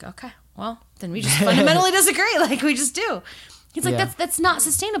I was like, okay, well, then we just fundamentally disagree. Like, we just do. He's like, that's not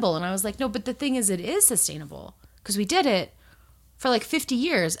sustainable. And I was like, no, but the thing is, it is sustainable because we did it for like 50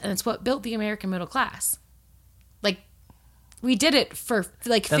 years and it's what built the American middle class. Like, we did it for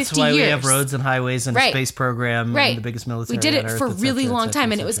like 50 years. That's why we have roads and highways and a space program and the biggest military. We did it for a really long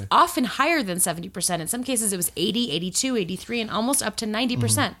time, and et it was often higher than 70%. In some cases, it was 80, 82, 83, and almost up to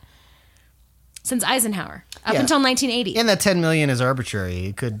 90% since Eisenhower, up until 1980. And that 10 million is arbitrary.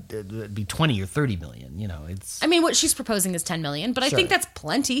 It could be 20 or 30 million. You know, it's. I mean, what she's proposing is 10 million, but I think that's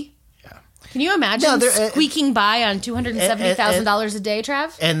plenty. Yeah. Can you imagine squeaking by on $270,000 a day,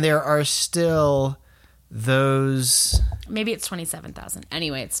 Trav? And there are still those. Maybe it's 27,000.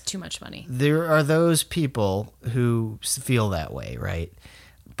 Anyway, it's too much money. There are those people who feel that way, right?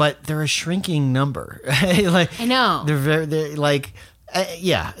 But they're a shrinking number. Like, I know. They're like,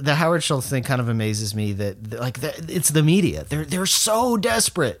 the Howard Schultz thing kind of amazes me it's the media. They're so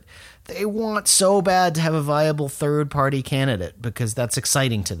desperate. They want so bad to have a viable third party candidate because that's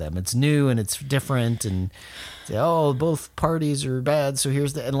exciting to them. It's new and it's different and say, oh, both parties are bad. So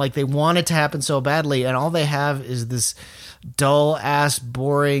and like they want it to happen so badly. And all they have is this dull ass,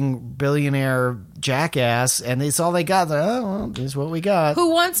 boring billionaire jackass. And it's all they got. Like, oh, well, this is what we got.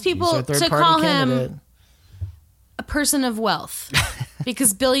 Who wants people to call him a person of wealth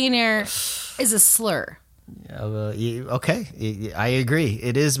because billionaire is a slur. Okay, I agree.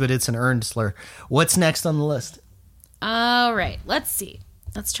 It is, but it's an earned slur. What's next on the list? All right, let's see.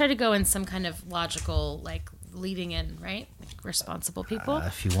 Let's try to go in some kind of logical, like leading in, right? Like responsible people.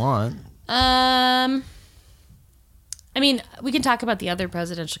 If you want. I mean, we can talk about the other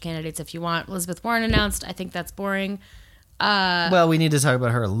presidential candidates if you want. Elizabeth Warren announced. I think that's boring. Well, we need to talk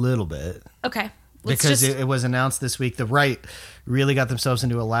about her a little bit. Okay. Because it was announced this week. The right really got themselves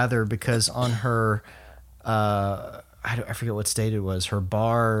into a lather because on her... I forget what state it was. Her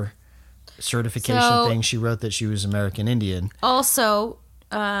bar certification thing. She wrote that she was American Indian. Also,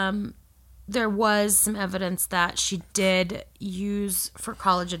 there was some evidence that she did use for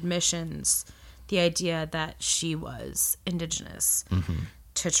college admissions the idea that she was indigenous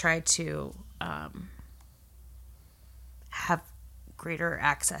to try to have greater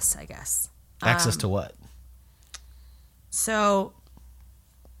access, I guess. Access to what? So,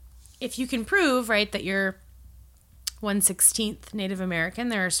 if you can prove, right, that you're 1/16 Native American,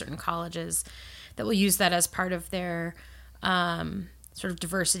 there are certain colleges that will use that as part of their sort of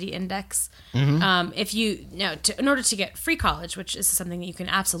diversity index. If you in order to get free college, which is something that you can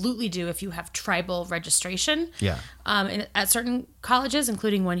absolutely do if you have tribal registration, at certain colleges,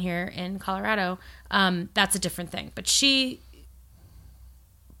 including one here in Colorado, that's a different thing. But she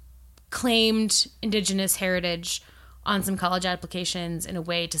claimed indigenous heritage on some college applications in a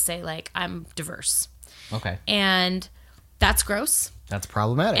way to say, like, I'm diverse. Okay. And that's gross. That's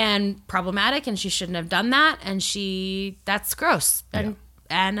problematic. And she shouldn't have done that. And that's gross.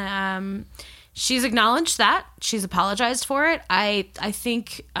 And she's acknowledged that. She's apologized for it. I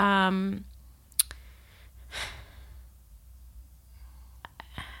think,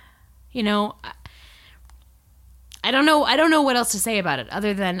 you know, I don't know what else to say about it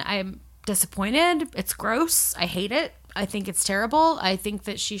other than I'm disappointed. It's gross. I hate it. I think it's terrible. I think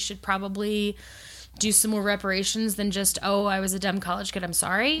that she should probably do some more reparations than just, oh, I was a dumb college kid, I'm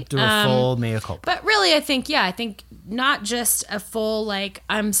sorry. Do a full mea culpa. But really, I think not just a full, like,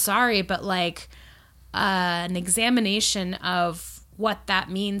 I'm sorry, but like an examination of what that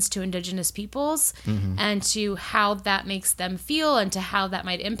means to Indigenous peoples and to how that makes them feel and to how that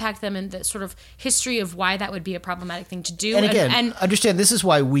might impact them and the sort of history of why that would be a problematic thing to do. And again, understand, this is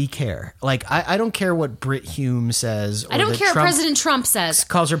why we care. Like, I don't care what Brit Hume says. Or I don't care what President Trump says.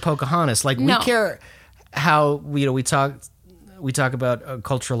 Calls her Pocahontas. Like, we care how, we talk about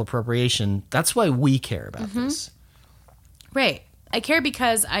cultural appropriation. That's why we care about this. Right. I care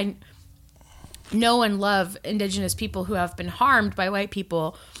because I know and love Indigenous people who have been harmed by white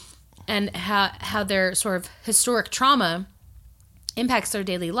people and how their sort of historic trauma impacts their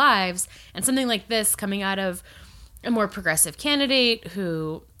daily lives. And something like this coming out of a more progressive candidate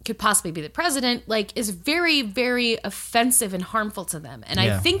who could possibly be the president, like, is very, very offensive and harmful to them. And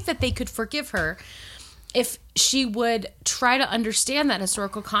I think that they could forgive her if she would try to understand that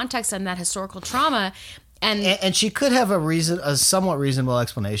historical context and that historical trauma. And she could have a somewhat reasonable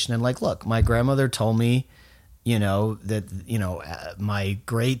explanation. And like, look, my grandmother told me, that, my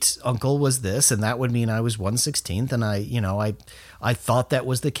great uncle was this, and that would mean I was 1/16th. And I thought that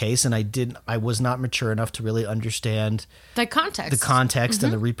was the case. And I was not mature enough to really understand the context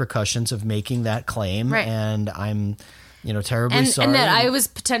and the repercussions of making that claim. Right. And I'm, terribly sorry. And that I was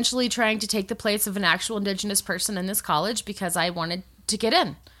potentially trying to take the place of an actual Indigenous person in this college because I wanted to get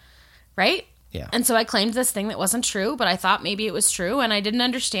in. Right? Yeah. And so I claimed this thing that wasn't true, but I thought maybe it was true, and I didn't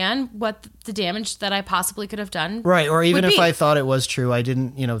understand what the damage that I possibly could have done. Right, or even if I thought it was true, I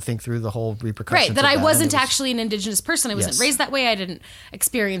didn't, think through the whole repercussions. Right, that I wasn't actually an Indigenous person. I wasn't raised that way. I didn't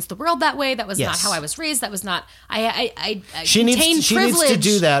experience the world that way. That was not how I was raised. That was not. She needs to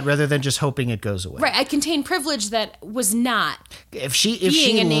do that rather than just hoping it goes away. Right, I contain privilege that was not. If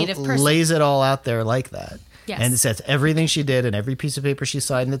she a native person. Lays it all out there like that. Yes. And says everything she did and every piece of paper she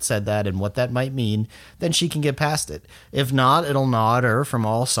signed that said that and what that might mean, then she can get past it. If not, it'll gnaw at her from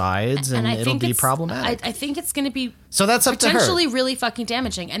all sides and it'll be problematic. I think it's going to be so that's up to her. Potentially really fucking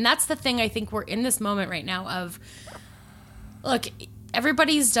damaging. And that's the thing I think we're in this moment right now of, look,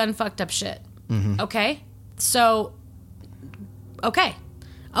 everybody's done fucked up shit. Okay? So, okay.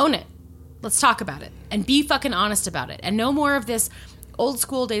 Own it. Let's talk about it. And be fucking honest about it. And no more of this old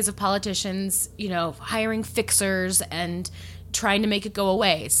school days of politicians, hiring fixers and trying to make it go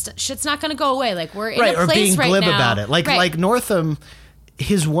away. Shit's not going to go away. Like, we're in a place right now. Or being glib about it. Like Northam,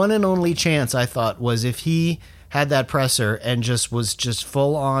 his one and only chance, I thought, was if he had that presser and was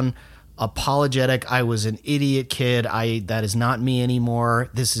full on apologetic. I was an idiot kid. That is not me anymore.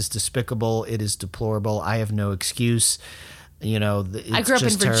 This is despicable. It is deplorable. I have no excuse. I grew up in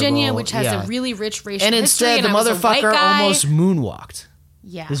Virginia, terrible. Which has a really rich racial history. And instead, the motherfucker almost moonwalked.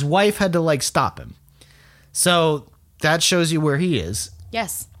 Yeah. His wife had to, stop him. So that shows you where he is.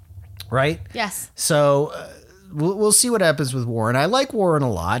 Yes. Right? Yes. So we'll see what happens with Warren. I like Warren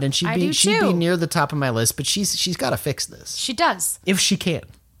a lot, and she'd be near the top of my list, but she's got to fix this. She does. If she can.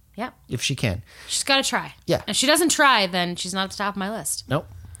 Yeah. If she can. She's got to try. Yeah. And if she doesn't try, then she's not at the top of my list. Nope.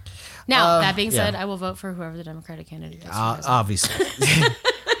 Now, that being said, I will vote for whoever the Democratic candidate is. Obviously.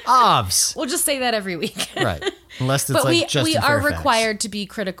 Obs. We'll just say that every week. Right. Unless it's we are required to be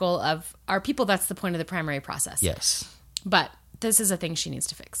critical of our people. That's the point of the primary process. Yes. But this is a thing she needs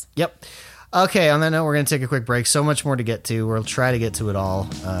to fix. Yep. Okay, on that note, we're going to take a quick break. So much more to get to. We'll try to get to it all.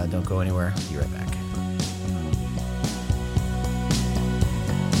 Don't go anywhere. Be right back.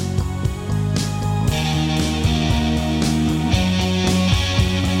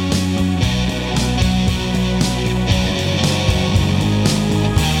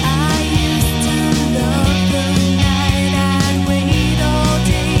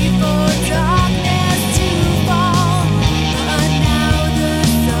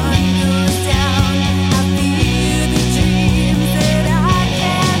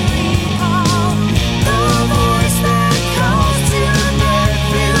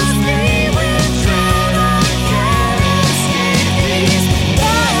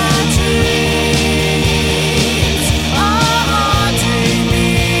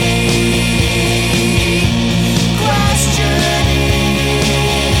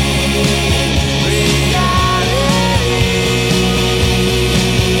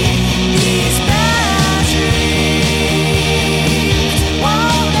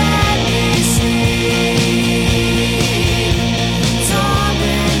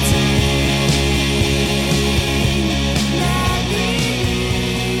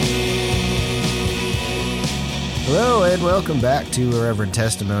 Welcome back to Irreverent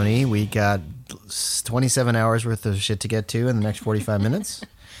Testimony. We got 27 hours worth of shit to get to in the next 45 minutes.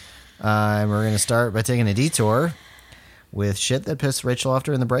 And we're going to start by taking a detour with shit that pissed Rachel off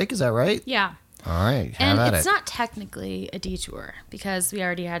during the break. Is that right? Yeah. All right. And it's not technically a detour because we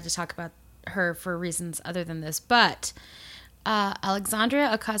already had to talk about her for reasons other than this. But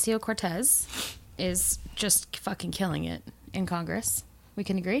Alexandria Ocasio-Cortez is just fucking killing it in Congress. We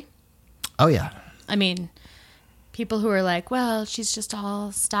can agree? Oh, yeah. I mean, people who are like, well, she's just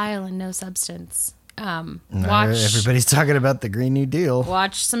all style and no substance. Everybody's talking about the Green New Deal.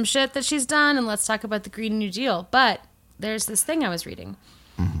 Watch some shit that she's done, and let's talk about the Green New Deal. But there's this thing I was reading.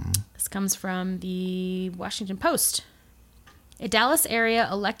 Mm-hmm. This comes from the Washington Post. A Dallas area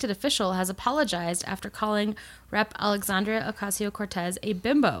elected official has apologized after calling Rep. Alexandria Ocasio-Cortez a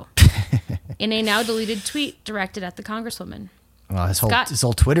bimbo in a now deleted tweet directed at the congresswoman. Well, his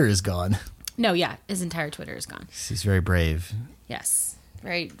whole Twitter is gone. No, yeah, his entire Twitter is gone. He's very brave. Yes,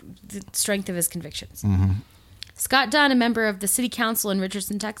 very the strength of his convictions. Mm-hmm. Scott Dunn, a member of the city council in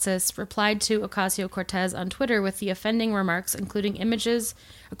Richardson, Texas, replied to Ocasio-Cortez on Twitter with the offending remarks, according to images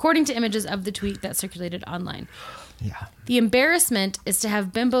of the tweet that circulated online. Yeah. The embarrassment is to have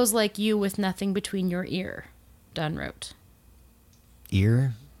bimbos like you with nothing between your ear, Dunn wrote.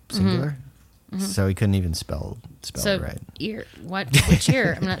 Ear? Singular? Mm-hmm. So he couldn't even spell it right. Ear. What? Which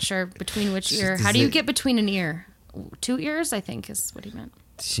ear? I'm not sure. Between which ear? How do you get between an ear? 2 ears, I think, is what he meant.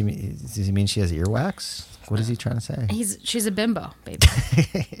 Does he mean she has earwax? What is he trying to say? She's a bimbo, baby.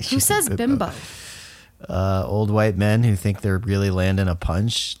 Who says bimbo? Old white men who think they're really landing a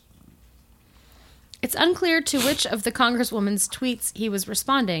punch. It's unclear to which of the congresswoman's tweets he was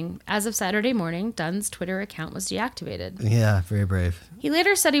responding. As of Saturday morning, Dunn's Twitter account was deactivated. Yeah, very brave. He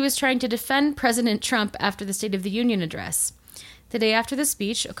later said he was trying to defend President Trump after the State of the Union address. The day after the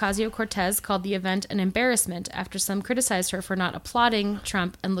speech, Ocasio-Cortez called the event an embarrassment after some criticized her for not applauding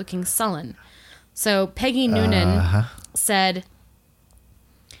Trump and looking sullen. So Peggy Noonan said,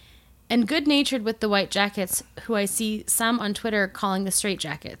 and good-natured with the white jackets, who I see some on Twitter calling the straight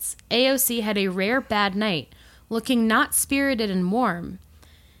jackets. AOC had a rare bad night, looking not spirited and warm,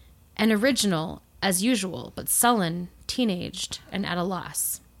 and original, as usual, but sullen, teenaged, and at a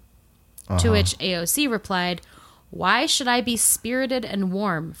loss. To which AOC replied, why should I be spirited and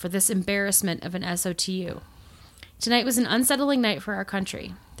warm for this embarrassment of an SOTU? Tonight was an unsettling night for our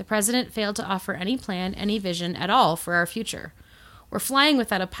country. The president failed to offer any plan, any vision at all for our future. We're flying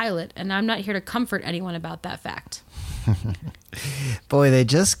without a pilot, and I'm not here to comfort anyone about that fact. Boy, they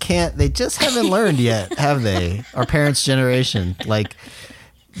just haven't learned yet, have they? Our parents' generation. Like,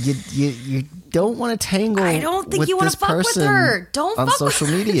 you don't want to tangle. I don't think you want to fuck with her. Don't on fuck social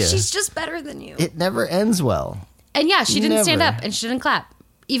with her. media. She's just better than you. It never ends well. And yeah, she didn't stand up and she didn't clap,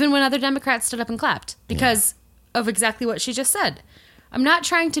 even when other Democrats stood up and clapped because of exactly what she just said. I'm not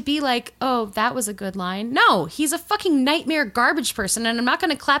trying to be like, oh, that was a good line. No, he's a fucking nightmare garbage person, and I'm not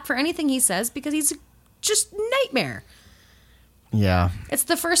going to clap for anything he says because he's just nightmare. Yeah. It's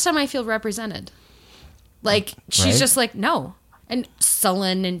the first time I feel represented. Like, she's just like, no. And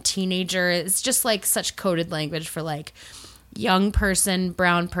sullen and teenager, it's just like such coded language for like young person,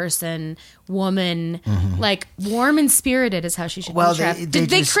 brown person, woman, like warm and spirited is how she should be trapped. Did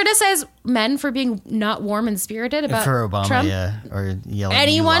they criticize men for being not warm and spirited about for Obama, Trump? Yeah, or yelling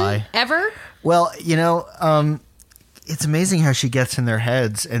anyone ever? Well, it's amazing how she gets in their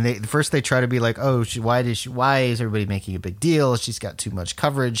heads, and first they try to be like, oh, why is everybody making a big deal? She's got too much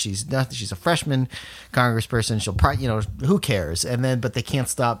coverage. She's nothing. She's a freshman congressperson. She'll probably, who cares? But they can't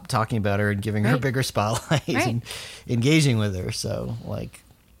stop talking about her and giving her bigger spotlight and engaging with her. So like,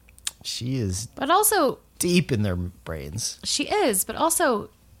 she is, but also deep in their brains. She is, but also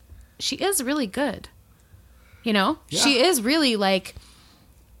she is really good. Yeah. She is really like,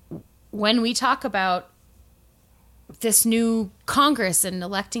 when we talk about this new Congress and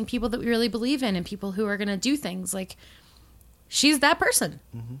electing people that we really believe in and people who are going to do things, like, she's that person.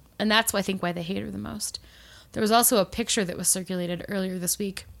 Mm-hmm. And that's I think why they hate her the most. There was also a picture that was circulated earlier this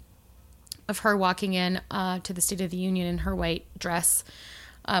week of her walking in to the State of the Union in her white dress.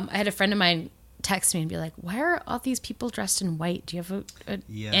 I had a friend of mine text me and be like, why are all these people dressed in white? Do you have a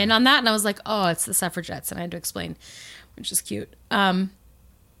in on that? And I was like, oh, it's the suffragettes. And I had to explain, which is cute.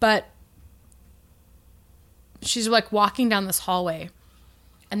 But she's like walking down this hallway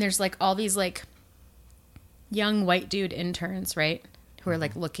and there's like all these like young white dude interns, right? Who are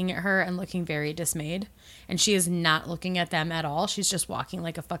like looking at her and looking very dismayed. And she is not looking at them at all. She's just walking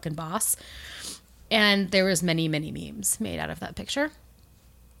like a fucking boss. And there was many, many memes made out of that picture.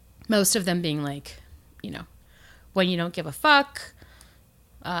 Most of them being like, when you don't give a fuck,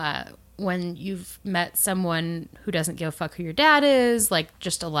 when you've met someone who doesn't give a fuck who your dad is, like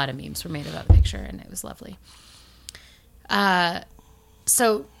just a lot of memes were made about the picture and it was lovely.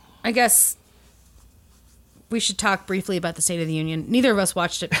 So I guess we should talk briefly about the State of the Union. Neither of us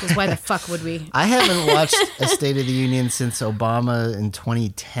watched it because why the fuck would we? I haven't watched a State of the Union since Obama in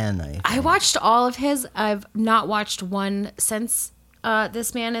 2010, I think. I watched all of his. I've not watched one since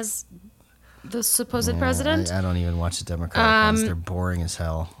this man is the supposed president. I don't even watch the Democratic ones. They're boring as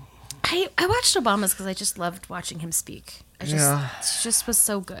hell. I watched Obama's because I just loved watching him speak. It just was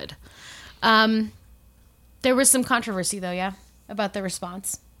so good. There was some controversy, though, yeah, about the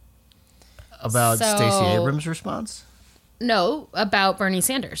response. About Stacey Abrams' response? No, about Bernie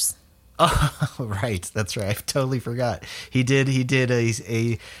Sanders. Oh, right. That's right. I totally forgot. He did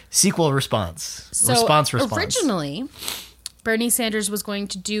a sequel response. So originally, Bernie Sanders was going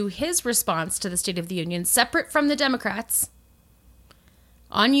to do his response to the State of the Union separate from the Democrats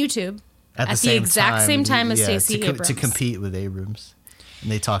on YouTube at the exact same time as Stacey Abrams. To compete with Abrams. And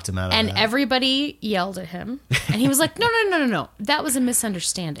they talked him out of that. And everybody yelled at him. And he was like, no. That was a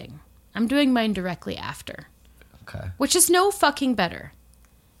misunderstanding. I'm doing mine directly after. Okay. Which is no fucking better.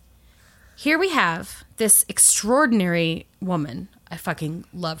 Here we have this extraordinary woman. I fucking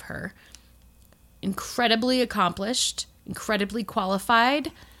love her. Incredibly accomplished, incredibly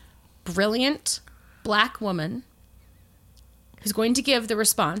qualified, brilliant black woman who's going to give the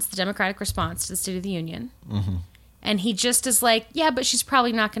response, the Democratic response to the State of the Union. Mm-hmm. And he just is like, yeah, but she's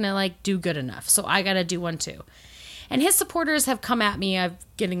probably not going to like do good enough. So I got to do one too. And his supporters have come at me. I'm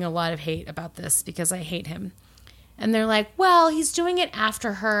getting a lot of hate about this because I hate him. And they're like, well, he's doing it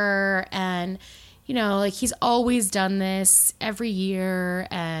after her. And, you know, like he's always done this every year.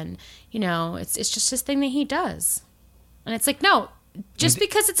 And, you know, it's just his thing that he does. And it's like, no, just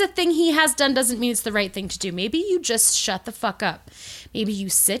because it's a thing he has done doesn't mean it's the right thing to do. Maybe you just shut the fuck up. Maybe you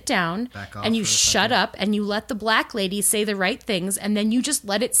sit down and you shut up and you let the black lady say the right things and then you just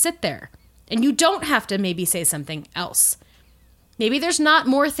let it sit there. And you don't have to maybe say something else. Maybe there's not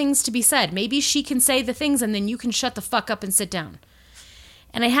more things to be said. Maybe she can say the things and then you can shut the fuck up and sit down.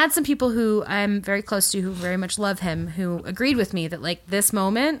 And I had some people who I'm very close to who very much love him who agreed with me that like this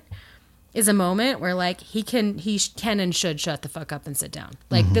moment is a moment where like he can and should shut the fuck up and sit down.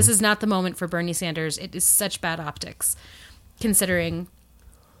 Like this is not the moment for Bernie Sanders. It is such bad optics considering,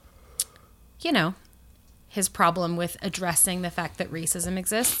 you know, his problem with addressing the fact that racism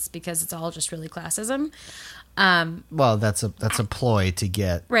exists because it's all just really classism. Well, that's a ploy to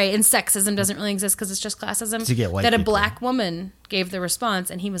get right, and sexism doesn't really exist because it's just classism. To get white that people. A black woman gave the response,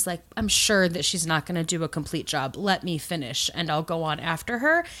 and he was like, "I'm sure that she's not going to do a complete job. Let me finish, and I'll go on after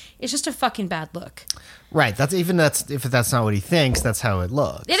her." It's just a fucking bad look. Right. If that's not what he thinks, that's how it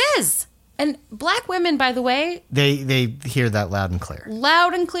looks. It is. And black women, by the way, they hear that loud and clear.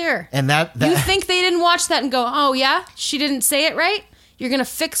 Loud and clear. And that you think they didn't watch that and go, "Oh yeah, she didn't say it right." You're going to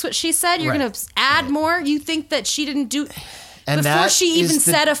fix what she said? You're going to add more? You think that she didn't do... And before she even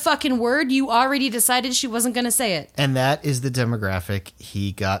said a fucking word, you already decided she wasn't going to say it. And that is the demographic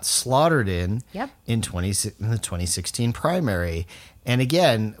he got slaughtered in in the 2016 primary. And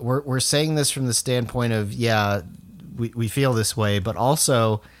again, we're saying this from the standpoint of, yeah, we feel this way, but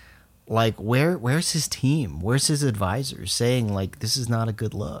also, like, where's his team? Where's his advisors saying, like, this is not a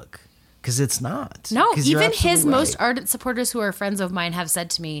good look? Because it's not. No, even his most ardent supporters who are friends of mine have said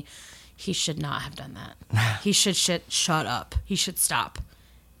to me, he should not have done that. He should shut up. He should stop.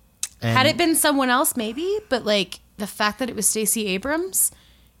 And had it been someone else, maybe, but like the fact that it was Stacey Abrams,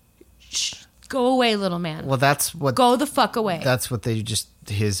 go away, little man. Well, that's what... Go the fuck away. That's what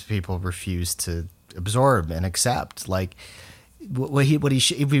his people refuse to absorb and accept. Like...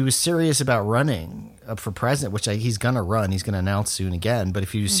 if he was serious about running up for president, which he's going to run, he's going to announce soon again. But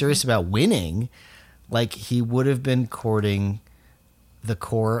if he was serious about winning, like he would have been courting the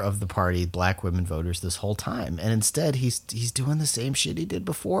core of the party, black women voters, this whole time. And instead, he's doing the same shit he did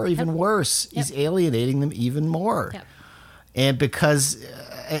before, even worse. Yep. He's alienating them even more. Yep. And because,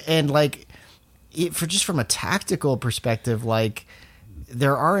 and like, from a tactical perspective, like,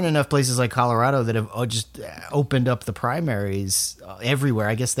 there aren't enough places like Colorado that have just opened up the primaries everywhere.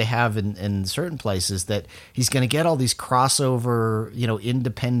 I guess they have in certain places that he's going to get all these crossover,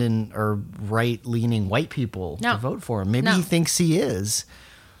 independent or right-leaning white people to vote for him. Maybe he thinks he is.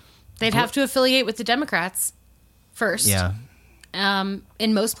 They'd have to affiliate with the Democrats first. Yeah.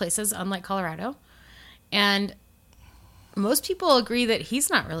 In most places, unlike Colorado. And most people agree that he's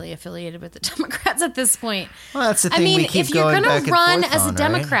not really affiliated with the Democrats at this point. Well, that's the thing we keep going back and forth on, if you're going to run as a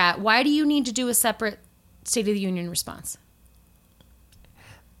Democrat, right? Why do you need to do a separate State of the Union response?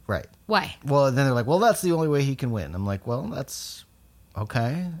 Right. Why? Well, then they're like, well, that's the only way he can win. I'm like, well, that's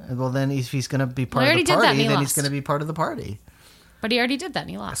okay. Well, then if he's going to be part of the party, then he's going to be part of the party. But he already did that and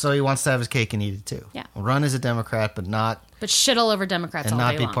he lost. So he wants to have his cake and eat it too. Yeah. Run as a Democrat, but shit all over Democrats and all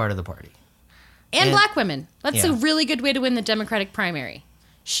not day be long. Part of the party. And black women. That's a really good way to win the Democratic primary.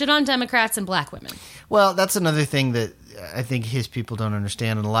 Shit on Democrats and black women. Well, that's another thing that I think his people don't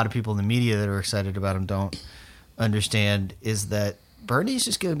understand, and a lot of people in the media that are excited about him don't understand, is that Bernie's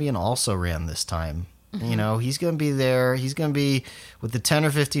just going to be an also-ran this time. You know, he's going to be there. He's going to be, with the 10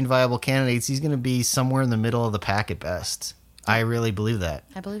 or 15 viable candidates, he's going to be somewhere in the middle of the pack at best. I really believe that.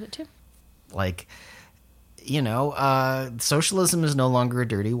 I believe it too. Like, you know, socialism is no longer a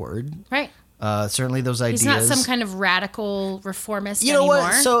dirty word. Right. Certainly those ideas. He's not some kind of radical reformist you know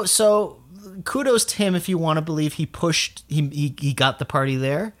anymore. What? So kudos to him if you want to believe he pushed, he got the party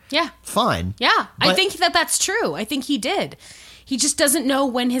there. Yeah. Fine. Yeah. I think that's true. I think he did. He just doesn't know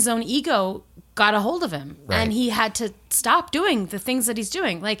when his own ego got a hold of him, right. And he had to stop doing the things that he's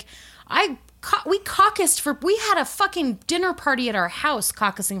doing. Like, we caucused we had a fucking dinner party at our house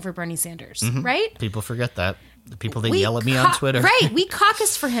caucusing for Bernie Sanders, right? People forget that. The people that yell at me on Twitter. Right. We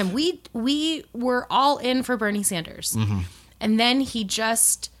caucused for him. We were all in for Bernie Sanders. And then he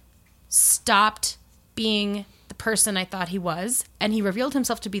just stopped being the person I thought he was, and he revealed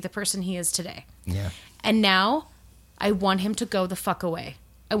himself to be the person he is today. Yeah. And now I want him to go the fuck away.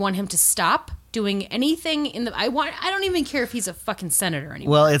 I want him to stop doing anything I don't even care if he's a fucking senator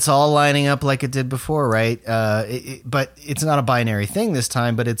anymore. Well, it's all lining up like it did before, right? But it's not a binary thing this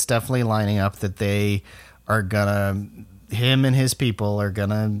time, but it's definitely lining up that they are gonna, him and his people are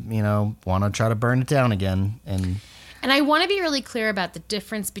gonna, you know, want to try to burn it down again. And I want to be really clear about the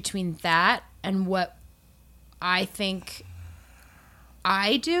difference between that and what I think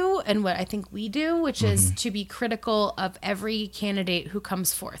I do and what I think we do, which is to be critical of every candidate who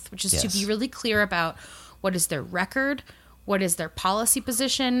comes forth, which is to be really clear about what is their record, what is their policy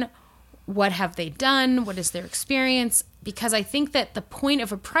position, what have they done, what is their experience, because I think that the point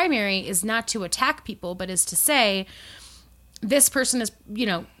of a primary is not to attack people, but is to say, this person is, you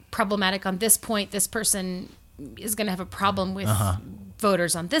know, problematic on this point, this person is going to have a problem with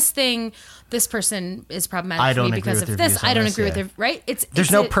voters on this thing. This person is problematic for me because of this. I don't agree with it. Right?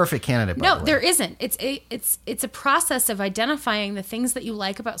 There's no perfect candidate. No, there isn't. It's a process of identifying the things that you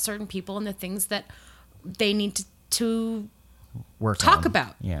like about certain people and the things that they need to talk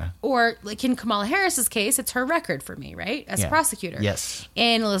about. Yeah. Or like in Kamala Harris's case, it's her record for me, right? As a prosecutor. Yes.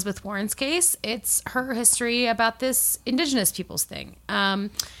 In Elizabeth Warren's case, it's her history about this indigenous peoples thing.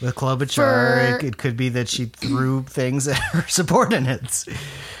 With Klobuchar, it could be that she threw things at her subordinates.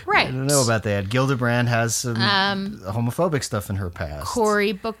 Right. I don't know about that. Gillibrand has some homophobic stuff in her past.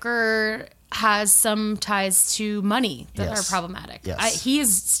 Cory Booker has some ties to money that are problematic. Yes. He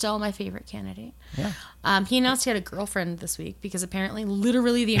is still my favorite candidate. Yeah. He announced he had a girlfriend this week because apparently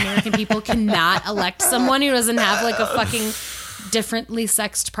literally the American people cannot elect someone who doesn't have like a fucking differently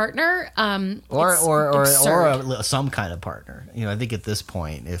sexed partner. Or some kind of partner. You know, I think at this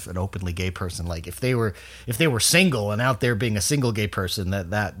point, if an openly gay person, like if they were single and out there being a single gay person,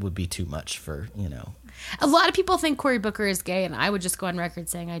 that would be too much for, you know. A lot of people think Cory Booker is gay, and I would just go on record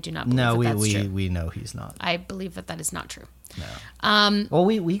saying I do not believe that's true. We know he's not. I believe that is not true. No. Well,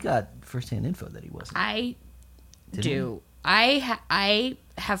 we got firsthand info that he wasn't. I do. I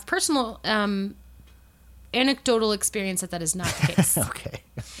have personal anecdotal experience that is not the case. Okay.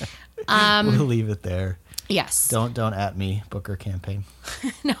 We'll leave it there. Yes. Don't at me, Booker campaign.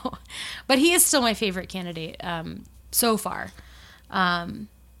 No, but he is still my favorite candidate so far. And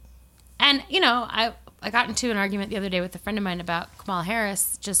you know, I got into an argument the other day with a friend of mine about Kamala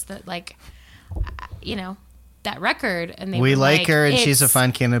Harris, just that, like, you know, that record, and we like her, and she's a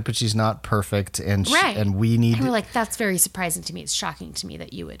fine candidate, but she's not perfect, and and we need. And we're like, that's very surprising to me. It's shocking to me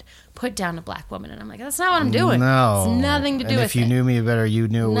that you would put down a black woman, and I'm like, that's not what I'm doing. No, it's nothing to do with it. If you knew me better, you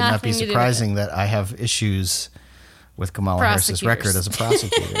knew it would not be surprising that I have issues with Kamala Harris's record as a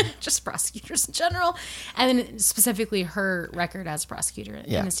prosecutor. Just prosecutors in general, and then specifically her record as a prosecutor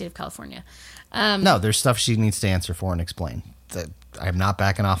in the state of California. No, there's stuff she needs to answer for and explain. I'm not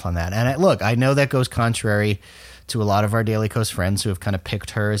backing off on that. And look, I know that goes contrary to a lot of our Daily Kos friends who have kind of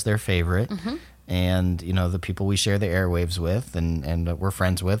picked her as their favorite. Mm-hmm. And, you know, the people we share the airwaves with and we're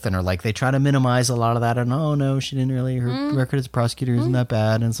friends with, and are like, they try to minimize a lot of that. And, oh, no, she didn't really, her record as a prosecutor isn't that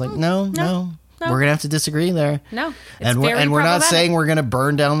bad. And it's like, no. We're going to have to disagree there. No. And we're not saying we're going to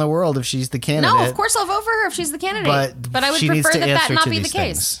burn down the world if she's the candidate. No, of course I'll vote for her if she's the candidate. But I would prefer that not be the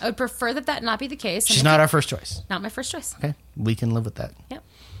case. I would prefer that not be the case. She's not our first choice. Not my first choice. Okay. We can live with that. Yep.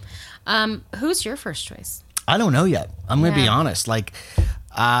 Who's your first choice? I don't know yet. I'm going to be honest. Like,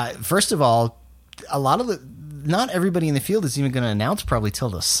 first of all, not everybody in the field is even going to announce probably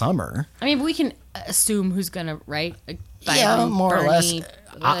till the summer. I mean, we can assume who's going to, right? Yeah, more or less.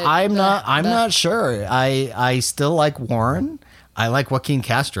 I'm not sure. I still like Warren. I like Joaquin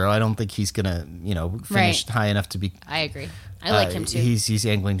Castro. I don't think he's gonna, finish high enough to be. I agree. I like him too. He's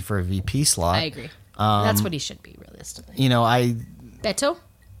angling for a VP slot. I agree. That's what he should be, realistically. Beto?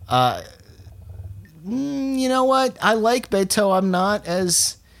 You know what? I like Beto. I'm not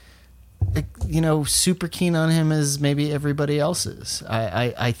as, super keen on him as maybe everybody else is.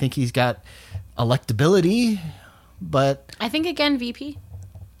 I think he's got electability, but I think, again, VP.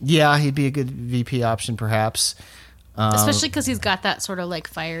 Yeah, he'd be a good VP option, perhaps. Especially because he's got that sort of like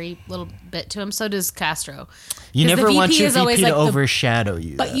fiery little bit to him. So does Castro. You never want your VP to overshadow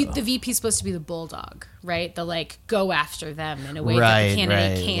you. But the VP is supposed to be the bulldog, right? The go after them in a way that the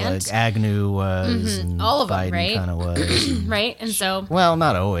candidate can't. Like Agnew was, and all of Biden them, right? Kind of was, right? And so, well,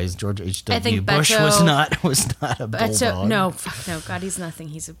 not always. George H.W. Bush Beto, was not a bulldog. No, fuck no. God, he's nothing.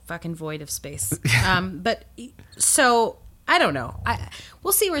 He's a fucking void of space. But so I don't know.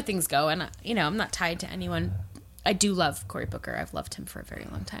 We'll see where things go, and I'm not tied to anyone. I do love Cory Booker. I've loved him for a very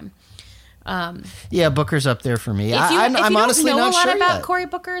long time. Yeah, Booker's up there for me. I'm honestly not sure. If you don't know a lot about yet. Cory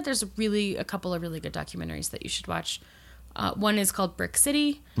Booker, there's a couple of really good documentaries that you should watch. One is called Brick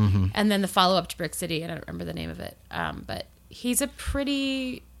City, and then the follow-up to Brick City, and I don't remember the name of it. But he's a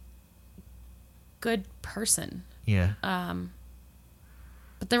pretty good person. Yeah.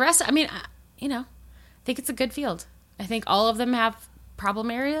 But the rest, I think it's a good field. I think all of them have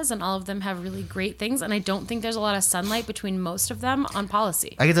problem areas and all of them have really great things, and I don't think there's a lot of sunlight between most of them on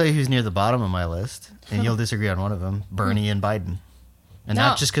policy. I can tell you who's near the bottom of my list, and you'll disagree on one of them: Bernie and Biden, and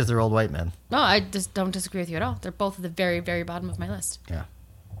not just because they're old white men. No, I just don't disagree with you at all. They're both at the very, very bottom of my list. Yeah,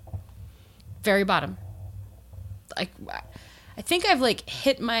 very bottom. I think I've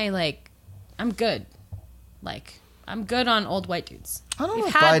hit my I'm good. I'm good on old white dudes. I don't know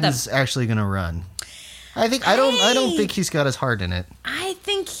if Biden's actually going to run. I don't think he's got his heart in it. I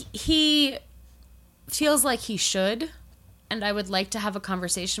think he feels like he should, and I would like to have a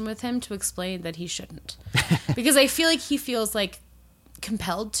conversation with him to explain that he shouldn't. Because I feel like he feels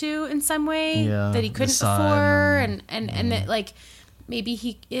compelled to in some way that he couldn't before, and that maybe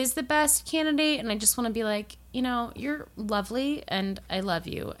he is the best candidate, and I just want to be you're lovely and I love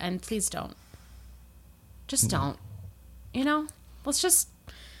you, and please don't. Just don't. Let's just,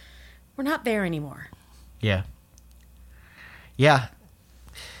 we're not there anymore. Yeah. Yeah.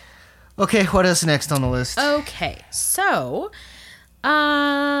 Okay, what is next on the list? Okay, so,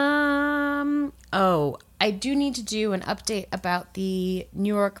 I do need to do an update about the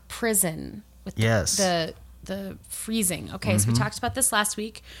New York prison with the freezing. Okay, so we talked about this last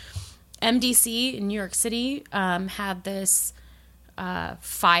week. MDC in New York City had this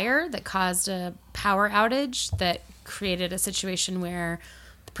fire that caused a power outage that created a situation where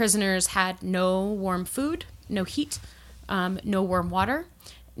the prisoners had no warm food, no heat, no warm water,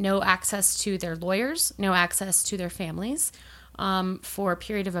 no access to their lawyers, no access to their families for a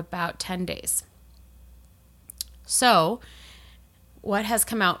period of about 10 days. So what has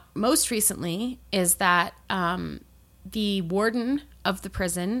come out most recently is that the warden of the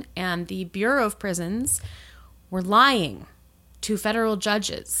prison and the Bureau of Prisons were lying to federal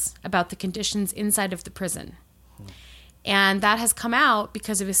judges about the conditions inside of the prison. And that has come out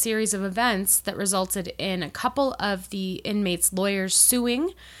because of a series of events that resulted in a couple of the inmates' lawyers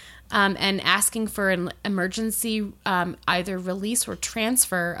suing and asking for an emergency either release or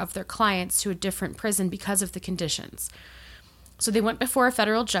transfer of their clients to a different prison because of the conditions. So they went before a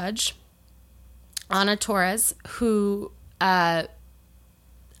federal judge, Ana Torres, who heard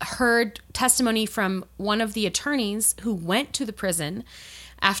testimony from one of the attorneys who went to the prison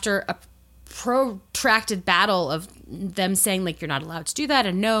after a protracted battle of them saying you're not allowed to do that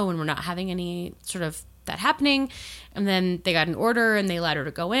and no, and we're not having any sort of that happening. And then they got an order and they allowed her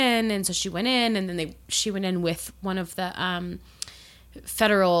to go in, and so she went in, and then she went in with one of the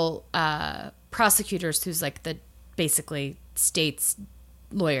federal prosecutors who's the basically state's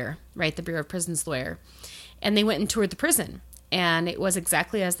lawyer, right? The Bureau of Prisons lawyer. And they went and toured the prison, and it was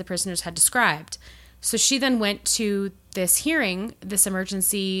exactly as the prisoners had described. So she then went to this hearing, this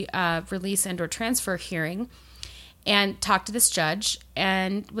emergency release and or transfer hearing, and talked to this judge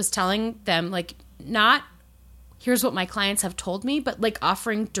and was telling them not here's what my clients have told me, but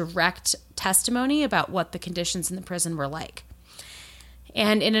offering direct testimony about what the conditions in the prison were like.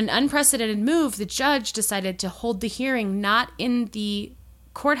 And in an unprecedented move, the judge decided to hold the hearing not in the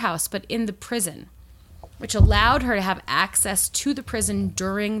courthouse, but in the prison, which allowed her to have access to the prison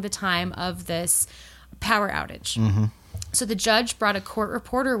during the time of this power outage. Mm-hmm. So the judge brought a court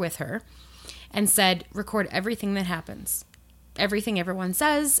reporter with her and said, record everything that happens. Everything everyone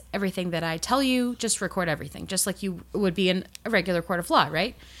says, everything that I tell you, just record everything. Just like you would be in a regular court of law,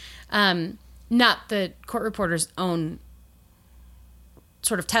 right? Not the court reporter's own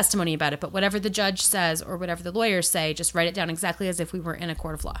sort of testimony about it, but whatever the judge says or whatever the lawyers say, just write it down exactly as if we were in a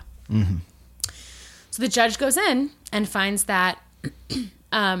court of law. Mm-hmm. So the judge goes in and finds that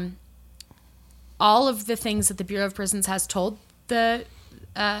all of the things that the Bureau of Prisons has told the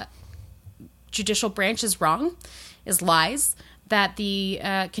judicial branch is wrong, is lies, that the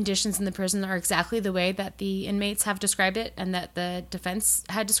conditions in the prison are exactly the way that the inmates have described it and that the defense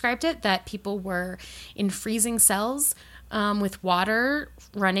had described it, that people were in freezing cells with water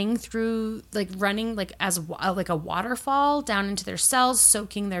running through, like a waterfall down into their cells,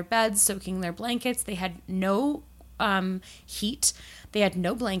 soaking their beds, soaking their blankets. They had no heat. They had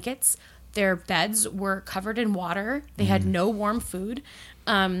no blankets. Their beds were covered in water. They had no warm food.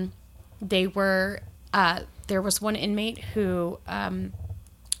 There was one inmate who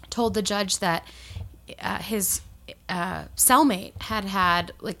told the judge that his cellmate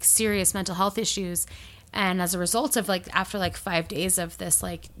had like serious mental health issues, and as a result of like after like 5 days of this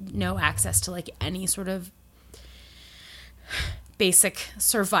like no access to like any sort of basic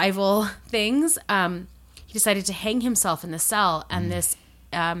survival things, he decided to hang himself in the cell, and this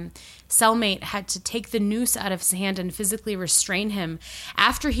cellmate had to take the noose out of his hand and physically restrain him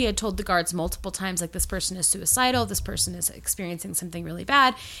after he had told the guards multiple times, like, this person is suicidal, this person is experiencing something really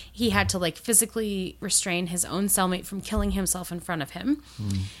bad. He had to like physically restrain his own cellmate from killing himself in front of him.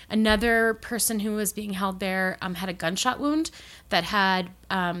 Another person who was being held there had a gunshot wound that had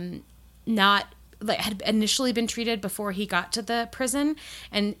had initially been treated before he got to the prison,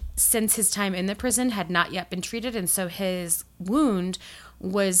 and since his time in the prison had not yet been treated, and so his wound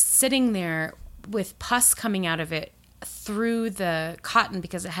was sitting there with pus coming out of it through the cotton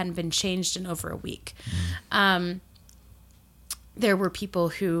because it hadn't been changed in over a week. There were people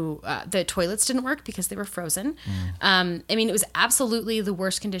who the toilets didn't work because they were frozen. I mean, it was absolutely the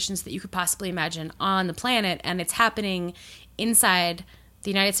worst conditions that you could possibly imagine on the planet, and it's happening inside the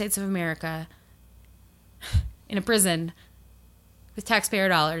United States of America in a prison with taxpayer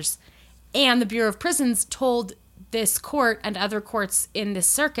dollars. And the Bureau of Prisons told this court and other courts in this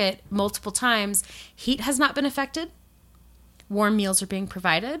circuit multiple times, heat has not been affected, warm meals are being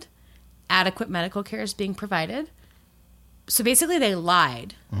provided, adequate medical care is being provided. So basically they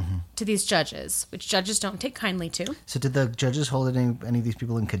lied to these judges, which judges don't take kindly to. So did the judges hold any of these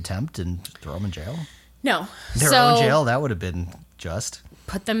people in contempt and throw them in jail? No. Their own jail? That would have been just.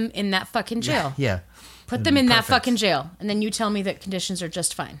 Put them in that fucking jail. Yeah. Put them in that fucking jail. And then you tell me that conditions are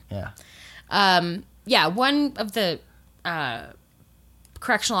just fine. Yeah. One of the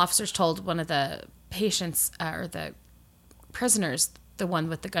correctional officers told one of the patients or the prisoners, the one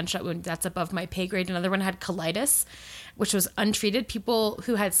with the gunshot wound, that's above my pay grade. Another one had colitis, which was untreated. People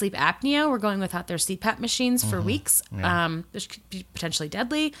who had sleep apnea were going without their CPAP machines for weeks, which could be potentially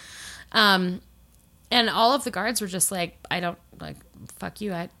deadly. And all of the guards were just like, fuck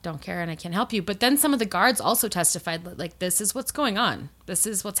you, I don't care, and I can't help you. But then some of the guards also testified, like, this is what's going on. This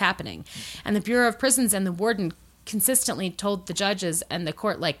is what's happening. And the Bureau of Prisons and the warden consistently told the judges and the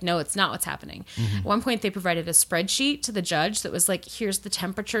court, like, no, it's not what's happening. At one point, they provided a spreadsheet to the judge that was like, here's the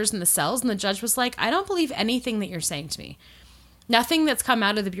temperatures in the cells. And the judge was like, I don't believe anything that you're saying to me. Nothing that's come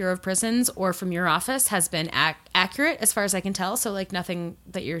out of the Bureau of Prisons or from your office has been accurate as far as I can tell. So, like, nothing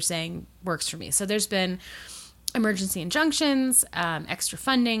that you're saying works for me. So there's been emergency injunctions, extra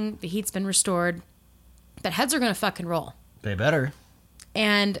funding, the heat's been restored, but heads are going to fucking roll. They better.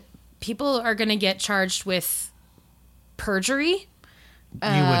 And people are going to get charged with perjury.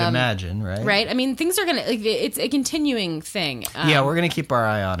 You would imagine, right? Right? I mean, things are going to, it's a continuing thing. Yeah, we're going to keep our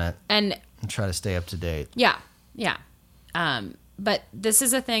eye on it. And try to stay up to date. Yeah. But this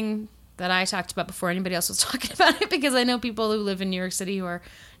is a thing that I talked about before anybody else was talking about it, because I know people who live in New York City who are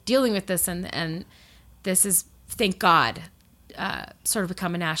dealing with this, and this is, thank God, sort of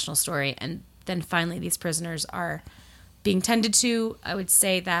become a national story. And then finally these prisoners are being tended to. I would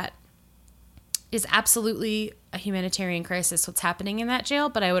say that is absolutely a humanitarian crisis, what's happening in that jail.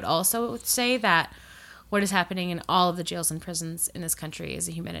 But I would also say that what is happening in all of the jails and prisons in this country is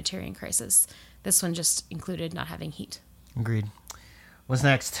a humanitarian crisis. This one just included not having heat. Agreed. What's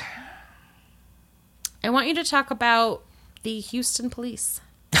next? I want you to talk about the Houston police.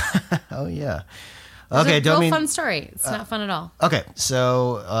 Oh, yeah. Okay, it's a real fun story. It's not fun at all. Okay,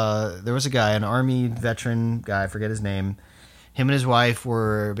 so there was a guy, an Army veteran guy, I forget his name. Him and his wife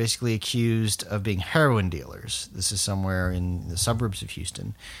were basically accused of being heroin dealers. This is somewhere in the suburbs of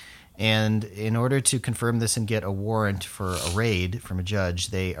Houston. And in order to confirm this and get a warrant for a raid from a judge,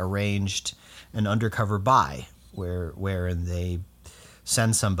 they arranged an undercover buy wherein they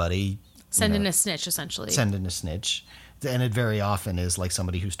send somebody. Send in a snitch, essentially. Send in a snitch. And it very often is like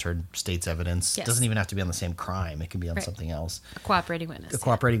somebody who's turned state's evidence. Yes. It doesn't even have to be on the same crime. It can be on something else. A cooperating witness. A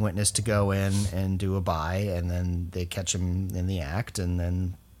cooperating witness to go in and do a buy, and then they catch him in the act, and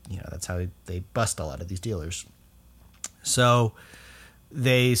then, that's how they bust a lot of these dealers. So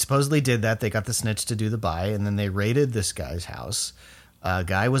they supposedly did that. They got the snitch to do the buy, and then they raided this guy's house. A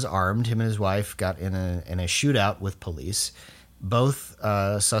guy was armed. Him and his wife got in a shootout with police. Both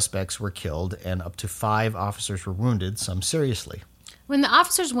suspects were killed, and up to 5 officers were wounded, some seriously. When the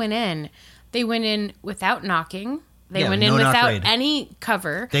officers went in, they went in without knocking. They went in no-knock without raid. any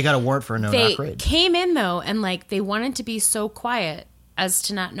cover. They got a warrant for a no-knock They raid. came in, though, and they wanted to be so quiet as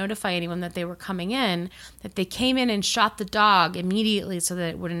to not notify anyone that they were coming in, that they came in and shot the dog immediately so that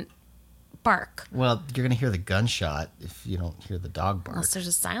it wouldn't bark. Well, you're going to hear the gunshot if you don't hear the dog bark. Unless there's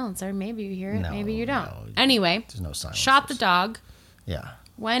a silencer. Maybe you hear it, No, maybe you don't. no. Anyway, There's no silencers. shot the dog, Yeah.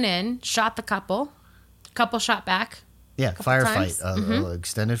 went in, shot the couple. Couple shot back. Yeah, times. firefight,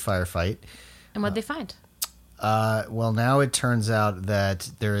 extended firefight. And what'd they find? Well, now it turns out that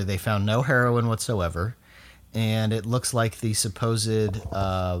they found no heroin whatsoever, and it looks like the supposed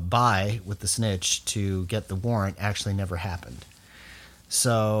buy with the snitch to get the warrant actually never happened.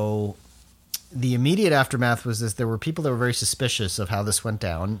 So the immediate aftermath was this: there were people that were very suspicious of how this went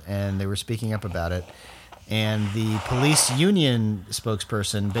down, and they were speaking up about it. And the police union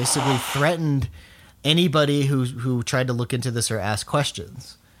spokesperson basically threatened anybody who tried to look into this or ask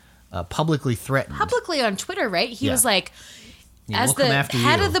questions. Publicly threatened. Publicly on Twitter, right? He was like, as we'll come the after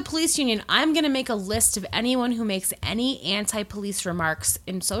head you. of the police union, I'm going to make a list of anyone who makes any anti-police remarks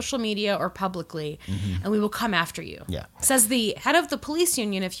in social media or publicly, and we will come after you. Yeah. Says the head of the police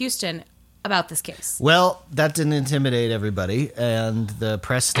union of Houston about this case. Well, that didn't intimidate everybody, and the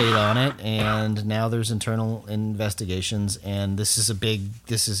press stayed on it, and now there's internal investigations, and this is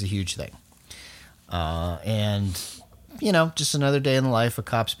a huge thing. And, just another day in the life of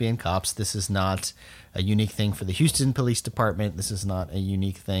cops being cops. This is not a unique thing for the Houston Police Department. This is not a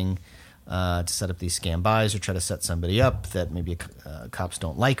unique thing to set up these scam buys or try to set somebody up that maybe cops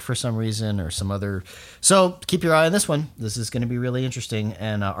don't like for some reason or some other. So keep your eye on this one. This is going to be really interesting.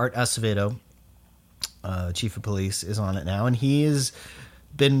 And Art Acevedo, chief of police, is on it now. And he has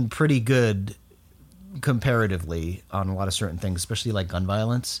been pretty good comparatively on a lot of certain things, especially like gun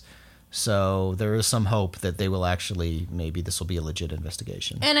violence. So there is some hope that they will actually, maybe this will be a legit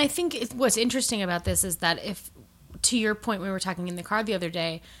investigation. And I think what's interesting about this is that if, to your point, we were talking in the car the other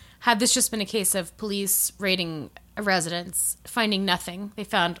day, had this just been a case of police raiding a residence, finding nothing, they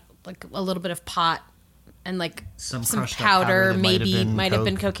found a little bit of pot and some crushed up powder, that maybe might have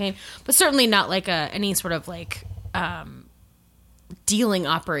been coke. cocaine, but certainly not any sort of dealing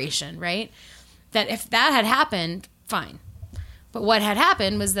operation, right? That if that had happened, fine. But what had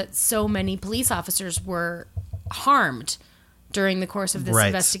happened was that so many police officers were harmed during the course of this Right.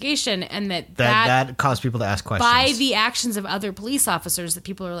 investigation, and that That caused people to ask questions. by the actions of other police officers, that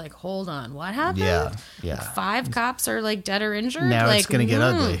people are like, hold on, what happened? Yeah. 5 cops are dead or injured? Now it's going to get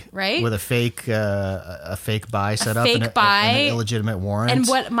ugly. Right? With a fake buy set up fake and buy. an illegitimate warrant. And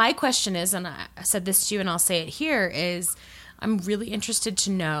what my question is, and I said this to you and I'll say it here, is I'm really interested to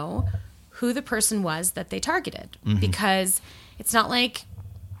know who the person was that they targeted. Because it's not like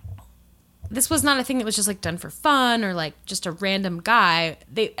this was not a thing that was just done for fun or just a random guy.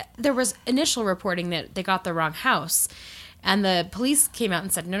 There was initial reporting that they got the wrong house, and the police came out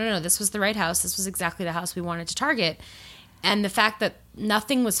and said, no, this was the right house. This was exactly the house we wanted to target. And the fact that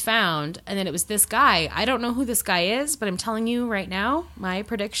nothing was found, and then it was this guy. I don't know who this guy is, but I'm telling you right now, my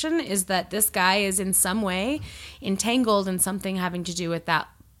prediction is that this guy is in some way entangled in something having to do with that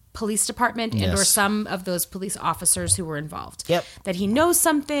police department and or Yes. some of those police officers who were involved. Yep. That he knows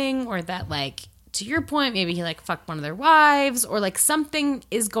something, or that to your point, maybe he fucked one of their wives, or something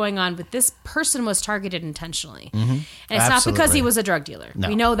is going on, but this person was targeted intentionally. And it's not because Absolutely. he was a drug dealer. No.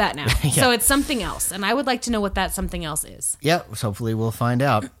 We know that now. Yeah. So it's something else. And I would like to know what that something else is. Yeah, so hopefully we'll find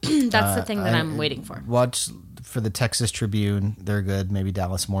out. That's the thing that I'm waiting for. Watch for the Texas Tribune. They're good. Maybe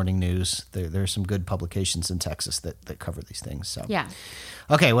Dallas Morning News. There are some good publications in Texas that cover these things. So Yeah.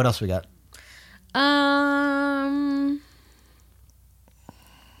 Okay, what else we got?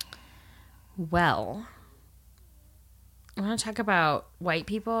 Well, I want to talk about white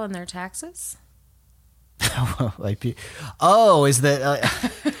people and their taxes. Is that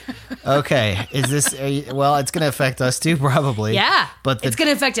Okay, is this? Well, it's going to affect us too, probably. Yeah, but it's going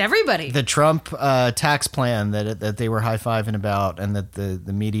to affect everybody. The Trump tax plan that they were high-fiving about, and that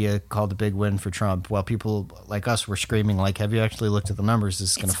the media called a big win for Trump. Well, people like us were screaming, like, "Have you actually looked at the numbers?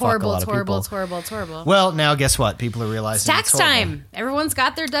 This is going to fuck a lot of people." It's horrible. It's horrible. Well, now guess what? People are realizing it's tax time. Everyone's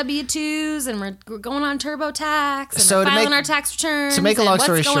got their W-2s, and we're going on TurboTax, and So we're filing our tax returns. To make a long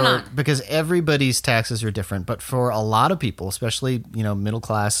story short, on? because everybody's taxes are different, but for a lot of people, especially middle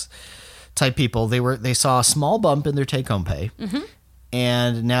class type people, they saw a small bump in their take home pay,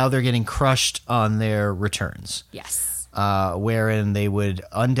 and now they're getting crushed on their returns. Yes. Wherein they would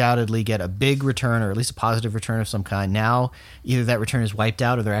undoubtedly get a big return, or at least a positive return of some kind. Now, either that return is wiped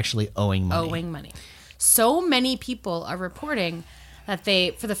out, or they're actually owing money. So many people are reporting that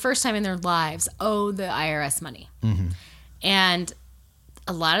they, for the first time in their lives, owe the IRS money. And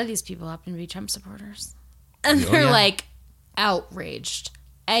a lot of these people happen to be Trump supporters. And they're like outraged.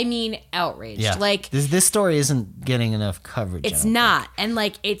 I mean, outraged. Yeah. Like, this story isn't getting enough coverage. It's not. And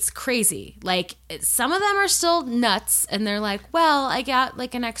like, it's crazy. Like, some of them are still nuts, and they're like, well, I got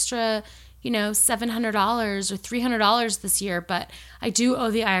like an extra, $700 or $300 this year, but I do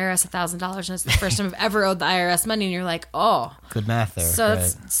owe the IRS $1,000, and it's the first time I've ever owed the IRS money. And you're like, oh, good math there.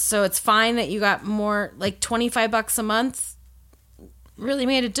 So it's fine that you got more, like $25 a month really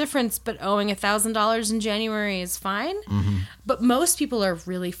made a difference, but owing $1,000 in January is fine. But most people are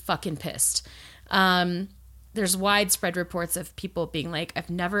really fucking pissed. There's widespread reports of people being like,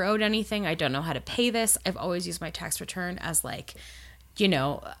 I've never owed anything. I don't know how to pay this. I've always used my tax return as like,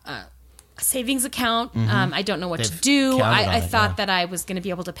 a savings account. I don't know what to do. I thought that I was going to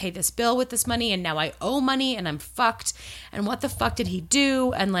be able to pay this bill with this money, and now I owe money and I'm fucked. And what the fuck did he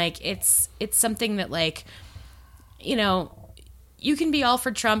do? And like, it's something that like, you can be all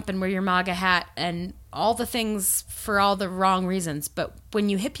for Trump and wear your MAGA hat and all the things for all the wrong reasons. But when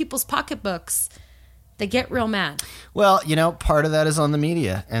you hit people's pocketbooks, they get real mad. Well, part of that is on the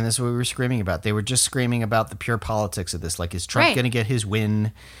media. And this is what we were screaming about. They were just screaming about the pure politics of this. Like, is Trump going to get his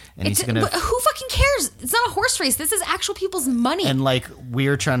win? And he's going to... Who fucking cares? It's not a horse race. This is actual people's money. And like,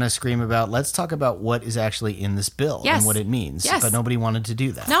 we're trying to scream about, let's talk about what is actually in this bill and what it means. Yes. But nobody wanted to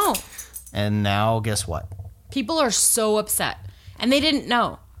do that. No. And now, guess what? People are so upset. And they didn't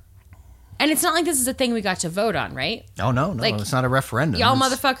know. And it's not like this is a thing we got to vote on, right? Oh, no. Like, it's not a referendum. Y'all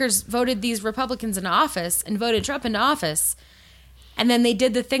motherfuckers voted these Republicans into office and voted Trump into office. And then they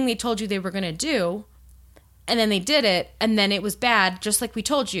did the thing they told you they were going to do. And then they did it. And then it was bad, just like we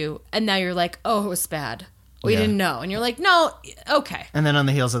told you. And now you're like, oh, it was bad. We didn't know. And you're like, no, okay. And then on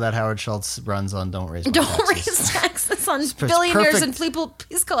the heels of that, Howard Schultz runs on Don't Raise Taxes on billionaires and people.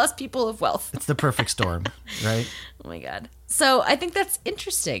 Please call us people of wealth. It's the perfect storm, right? Oh, my God. So I think that's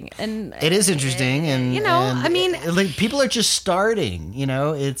interesting. And it is interesting. And, people are just starting,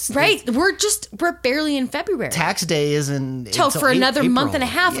 it's... Right. We're barely in February. Tax day isn't... For another month and a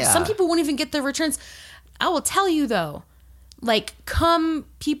half. Yeah. Some people won't even get their returns. I will tell you, though, like, come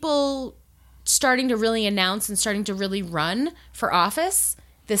people starting to really announce and starting to really run for office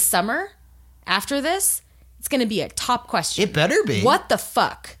this summer, after this, it's going to be a top question. It better be. What the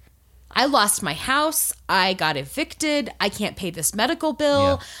fuck? I lost my house. I got evicted. I can't pay this medical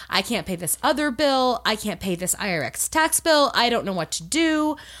bill. Yeah. I can't pay this other bill. I can't pay this IRS tax bill. I don't know what to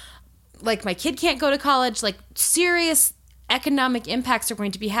do. Like, my kid can't go to college. Like, serious economic impacts are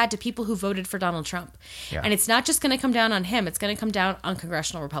going to be had to people who voted for Donald Trump. Yeah. And it's not just going to come down on him. It's going to come down on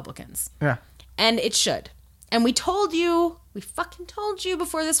congressional Republicans. Yeah. And it should. And we fucking told you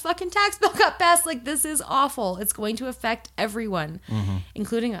before this fucking tax bill got passed, like, this is awful. It's going to affect everyone,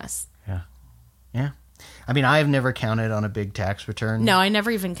 including us. Yeah. Yeah. I mean, I have never counted on a big tax return. No, I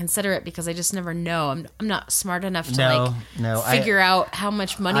never even consider it because I just never know. I'm not smart enough to figure out how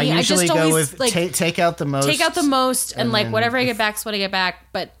much money. I usually just go always, with like, take out the most. Take out the most, and like whatever I get back is what I get back.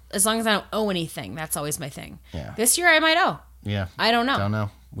 But as long as I don't owe anything, that's always my thing. Yeah. This year I might owe. Yeah. I don't know. Don't know.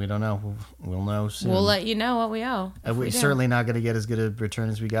 We don't know. We'll know soon. We'll let you know what we owe. We're certainly not going to get as good a return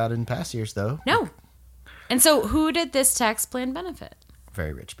as we got in past years, though. No. And so, who did this tax plan benefit?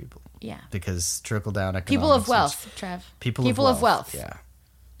 Very rich people. Yeah. Because trickle-down economics. People of wealth, Trev. People of wealth. Yeah.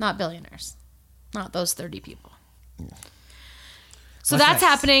 Not billionaires. Not those 30 people. Yeah. So that's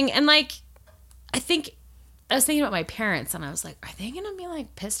happening. And, like, I was thinking about my parents, and I was like, are they going to be,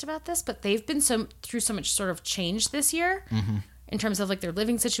 like, pissed about this? But they've been through so much sort of change this year in terms of, like, their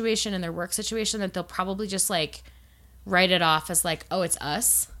living situation and their work situation that they'll probably just, like, write it off as, like, oh, it's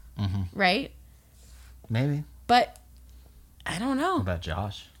us. Right? Maybe. But I don't know. What about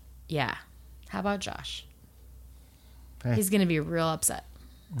Josh? Yeah. How about Josh? Hey. He's going to be real upset.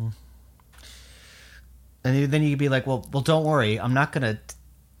 And then you could be like, well, don't worry. I'm not going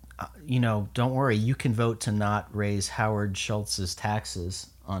don't worry, you can vote to not raise Howard Schultz's taxes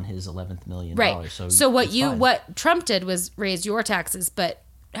on his $11th million. Right. So what Trump did was raise your taxes, but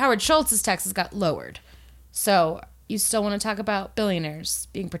Howard Schultz's taxes got lowered. So you still want to talk about billionaires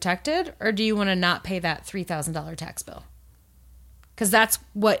being protected, or do you want to not pay that $3,000 tax bill? Because that's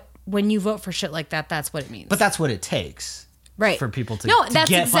what, when you vote for shit like that, that's what it means. But that's what it takes. Right. For people to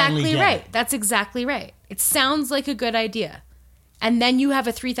that's exactly get right. it. That's exactly right. It sounds like a good idea. And then you have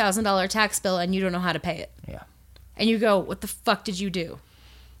a $3,000 tax bill and you don't know how to pay it. Yeah. And you go, what the fuck did you do?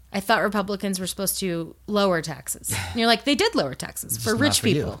 I thought Republicans were supposed to lower taxes. And you're like, they did lower taxes for rich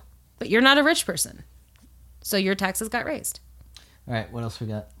people. You. But you're not a rich person. So your taxes got raised. All right. What else we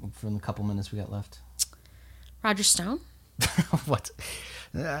got from the couple minutes we got left? Roger Stone? What?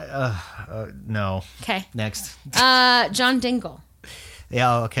 No. Okay. Next. John Dingell.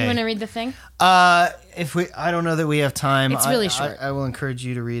 Yeah. Okay. You want to read the thing? I don't know that we have time. It's really short. I will encourage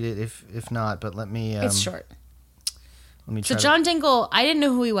you to read it if not. But let me. It's short. Let me. So John Dingell, I didn't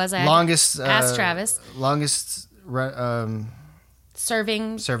know who he was. I asked Travis. Longest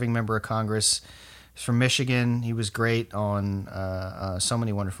serving member of Congress. He's from Michigan. He was great on so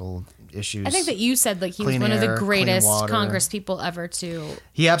many wonderful issues. I think that you said like he was one of the greatest Congress people ever to.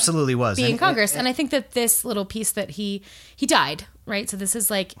 He absolutely was. Be in Congress, and I think that this little piece that he died, right? So this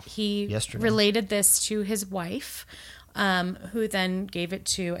is like he related this to his wife, who then gave it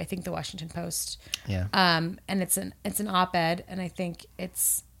to I think the Washington Post. Yeah. And it's an op-ed, and I think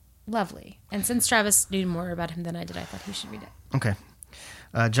it's lovely. And since Travis knew more about him than I did, I thought he should read it. Okay.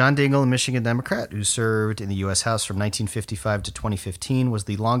 John Dingell, a Michigan Democrat who served in the U.S. House from 1955 to 2015, was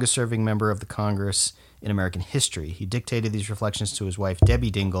the longest-serving member of the Congress in American history. He dictated these reflections to his wife,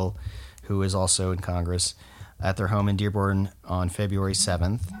 Debbie Dingell, who is also in Congress, at their home in Dearborn on February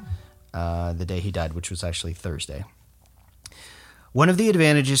 7th, the day he died, which was actually Thursday. One of the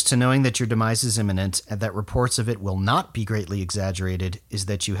advantages to knowing that your demise is imminent and that reports of it will not be greatly exaggerated is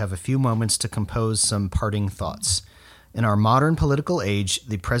that you have a few moments to compose some parting thoughts. In our modern political age,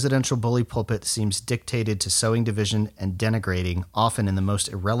 the presidential bully pulpit seems dictated to sowing division and denigrating, often in the most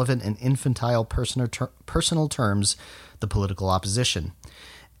irrelevant and infantile personal terms, the political opposition.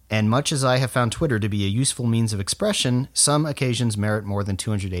 And much as I have found Twitter to be a useful means of expression, some occasions merit more than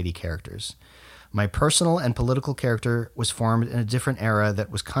 280 characters. My personal and political character was formed in a different era that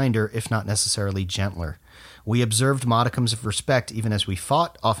was kinder, if not necessarily gentler. We observed modicums of respect even as we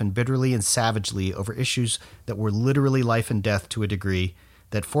fought, often bitterly and savagely, over issues that were literally life and death to a degree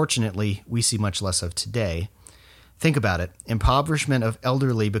that, fortunately, we see much less of today. Think about it. Impoverishment of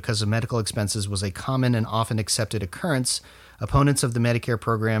elderly because of medical expenses was a common and often accepted occurrence. Opponents of the Medicare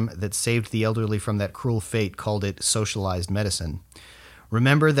program that saved the elderly from that cruel fate called it socialized medicine.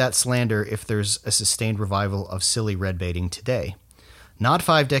 Remember that slander if there's a sustained revival of silly red baiting today. Not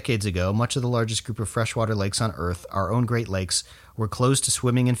 5 decades ago, much of the largest group of freshwater lakes on Earth, our own Great Lakes, were closed to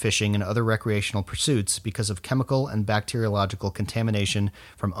swimming and fishing and other recreational pursuits because of chemical and bacteriological contamination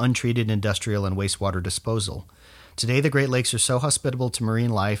from untreated industrial and wastewater disposal. Today, the Great Lakes are so hospitable to marine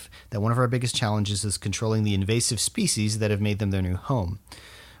life that one of our biggest challenges is controlling the invasive species that have made them their new home.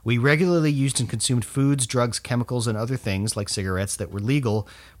 We regularly used and consumed foods, drugs, chemicals, and other things, like cigarettes, that were legal,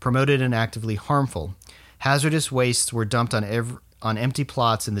 promoted, and actively harmful. Hazardous wastes were dumped on empty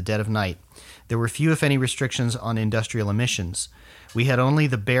plots in the dead of night. There were few, if any, restrictions on industrial emissions. We had only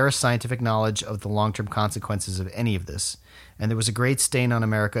the bare scientific knowledge of the long-term consequences of any of this, and there was a great stain on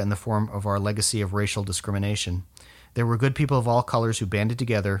America in the form of our legacy of racial discrimination. There were good people of all colors who banded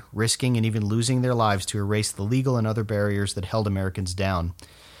together, risking and even losing their lives to erase the legal and other barriers that held Americans down.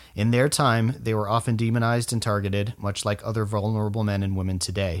 In their time, they were often demonized and targeted, much like other vulnerable men and women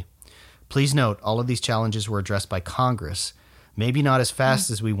today. Please note, all of these challenges were addressed by Congress, maybe not as fast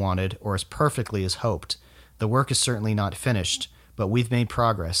as we wanted or as perfectly as hoped. The work is certainly not finished, but we've made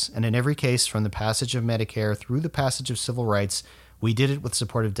progress, and in every case, from the passage of Medicare through the passage of civil rights, we did it with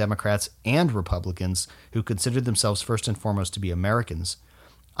support of Democrats and Republicans who considered themselves first and foremost to be Americans.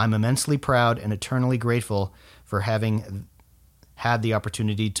 I'm immensely proud and eternally grateful for having had the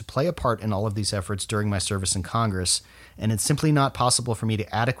opportunity to play a part in all of these efforts during my service in Congress, and it's simply not possible for me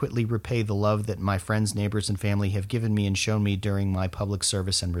to adequately repay the love that my friends, neighbors, and family have given me and shown me during my public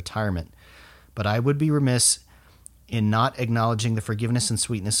service and retirement. But I would be remiss in not acknowledging the forgiveness and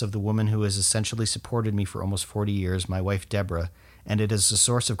sweetness of the woman who has essentially supported me for almost 40 years, my wife Deborah, and it is a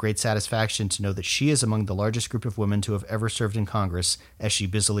source of great satisfaction to know that she is among the largest group of women to have ever served in Congress as she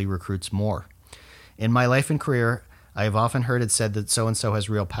busily recruits more. In my life and career, I have often heard it said that so-and-so has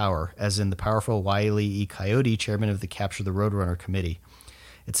real power, as in the powerful Wile E. Coyote, chairman of the Capture the Roadrunner Committee.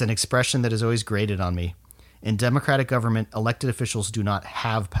 It's an expression that has always grated on me. In democratic government, elected officials do not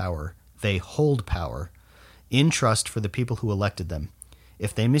have power. They hold power in trust for the people who elected them.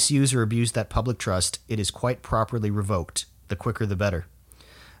 If they misuse or abuse that public trust, it is quite properly revoked. The quicker the better.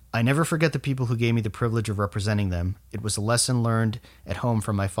 I never forget the people who gave me the privilege of representing them. It was a lesson learned at home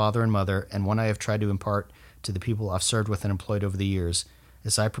from my father and mother, and one I have tried to impart to the people I've served with and employed over the years.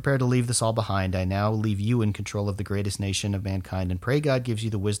 As I prepare to leave this all behind, I now leave you in control of the greatest nation of mankind, and pray God gives you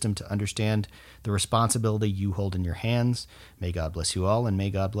the wisdom to understand the responsibility you hold in your hands. May God bless you all, and may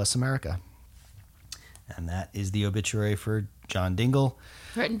God bless America. And that is the obituary for John Dingell.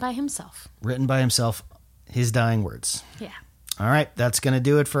 Written by himself. Written by himself, his dying words. Yeah. All right, that's going to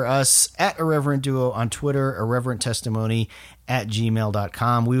do it for us at Irreverent Duo on Twitter,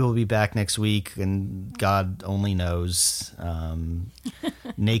 irreverenttestimony@gmail.com. We will be back next week, and God only knows.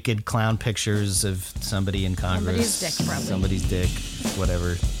 Naked clown pictures of somebody in Congress. Somebody's dick, probably. Somebody's dick,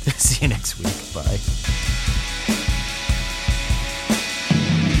 whatever. See you next week. Bye.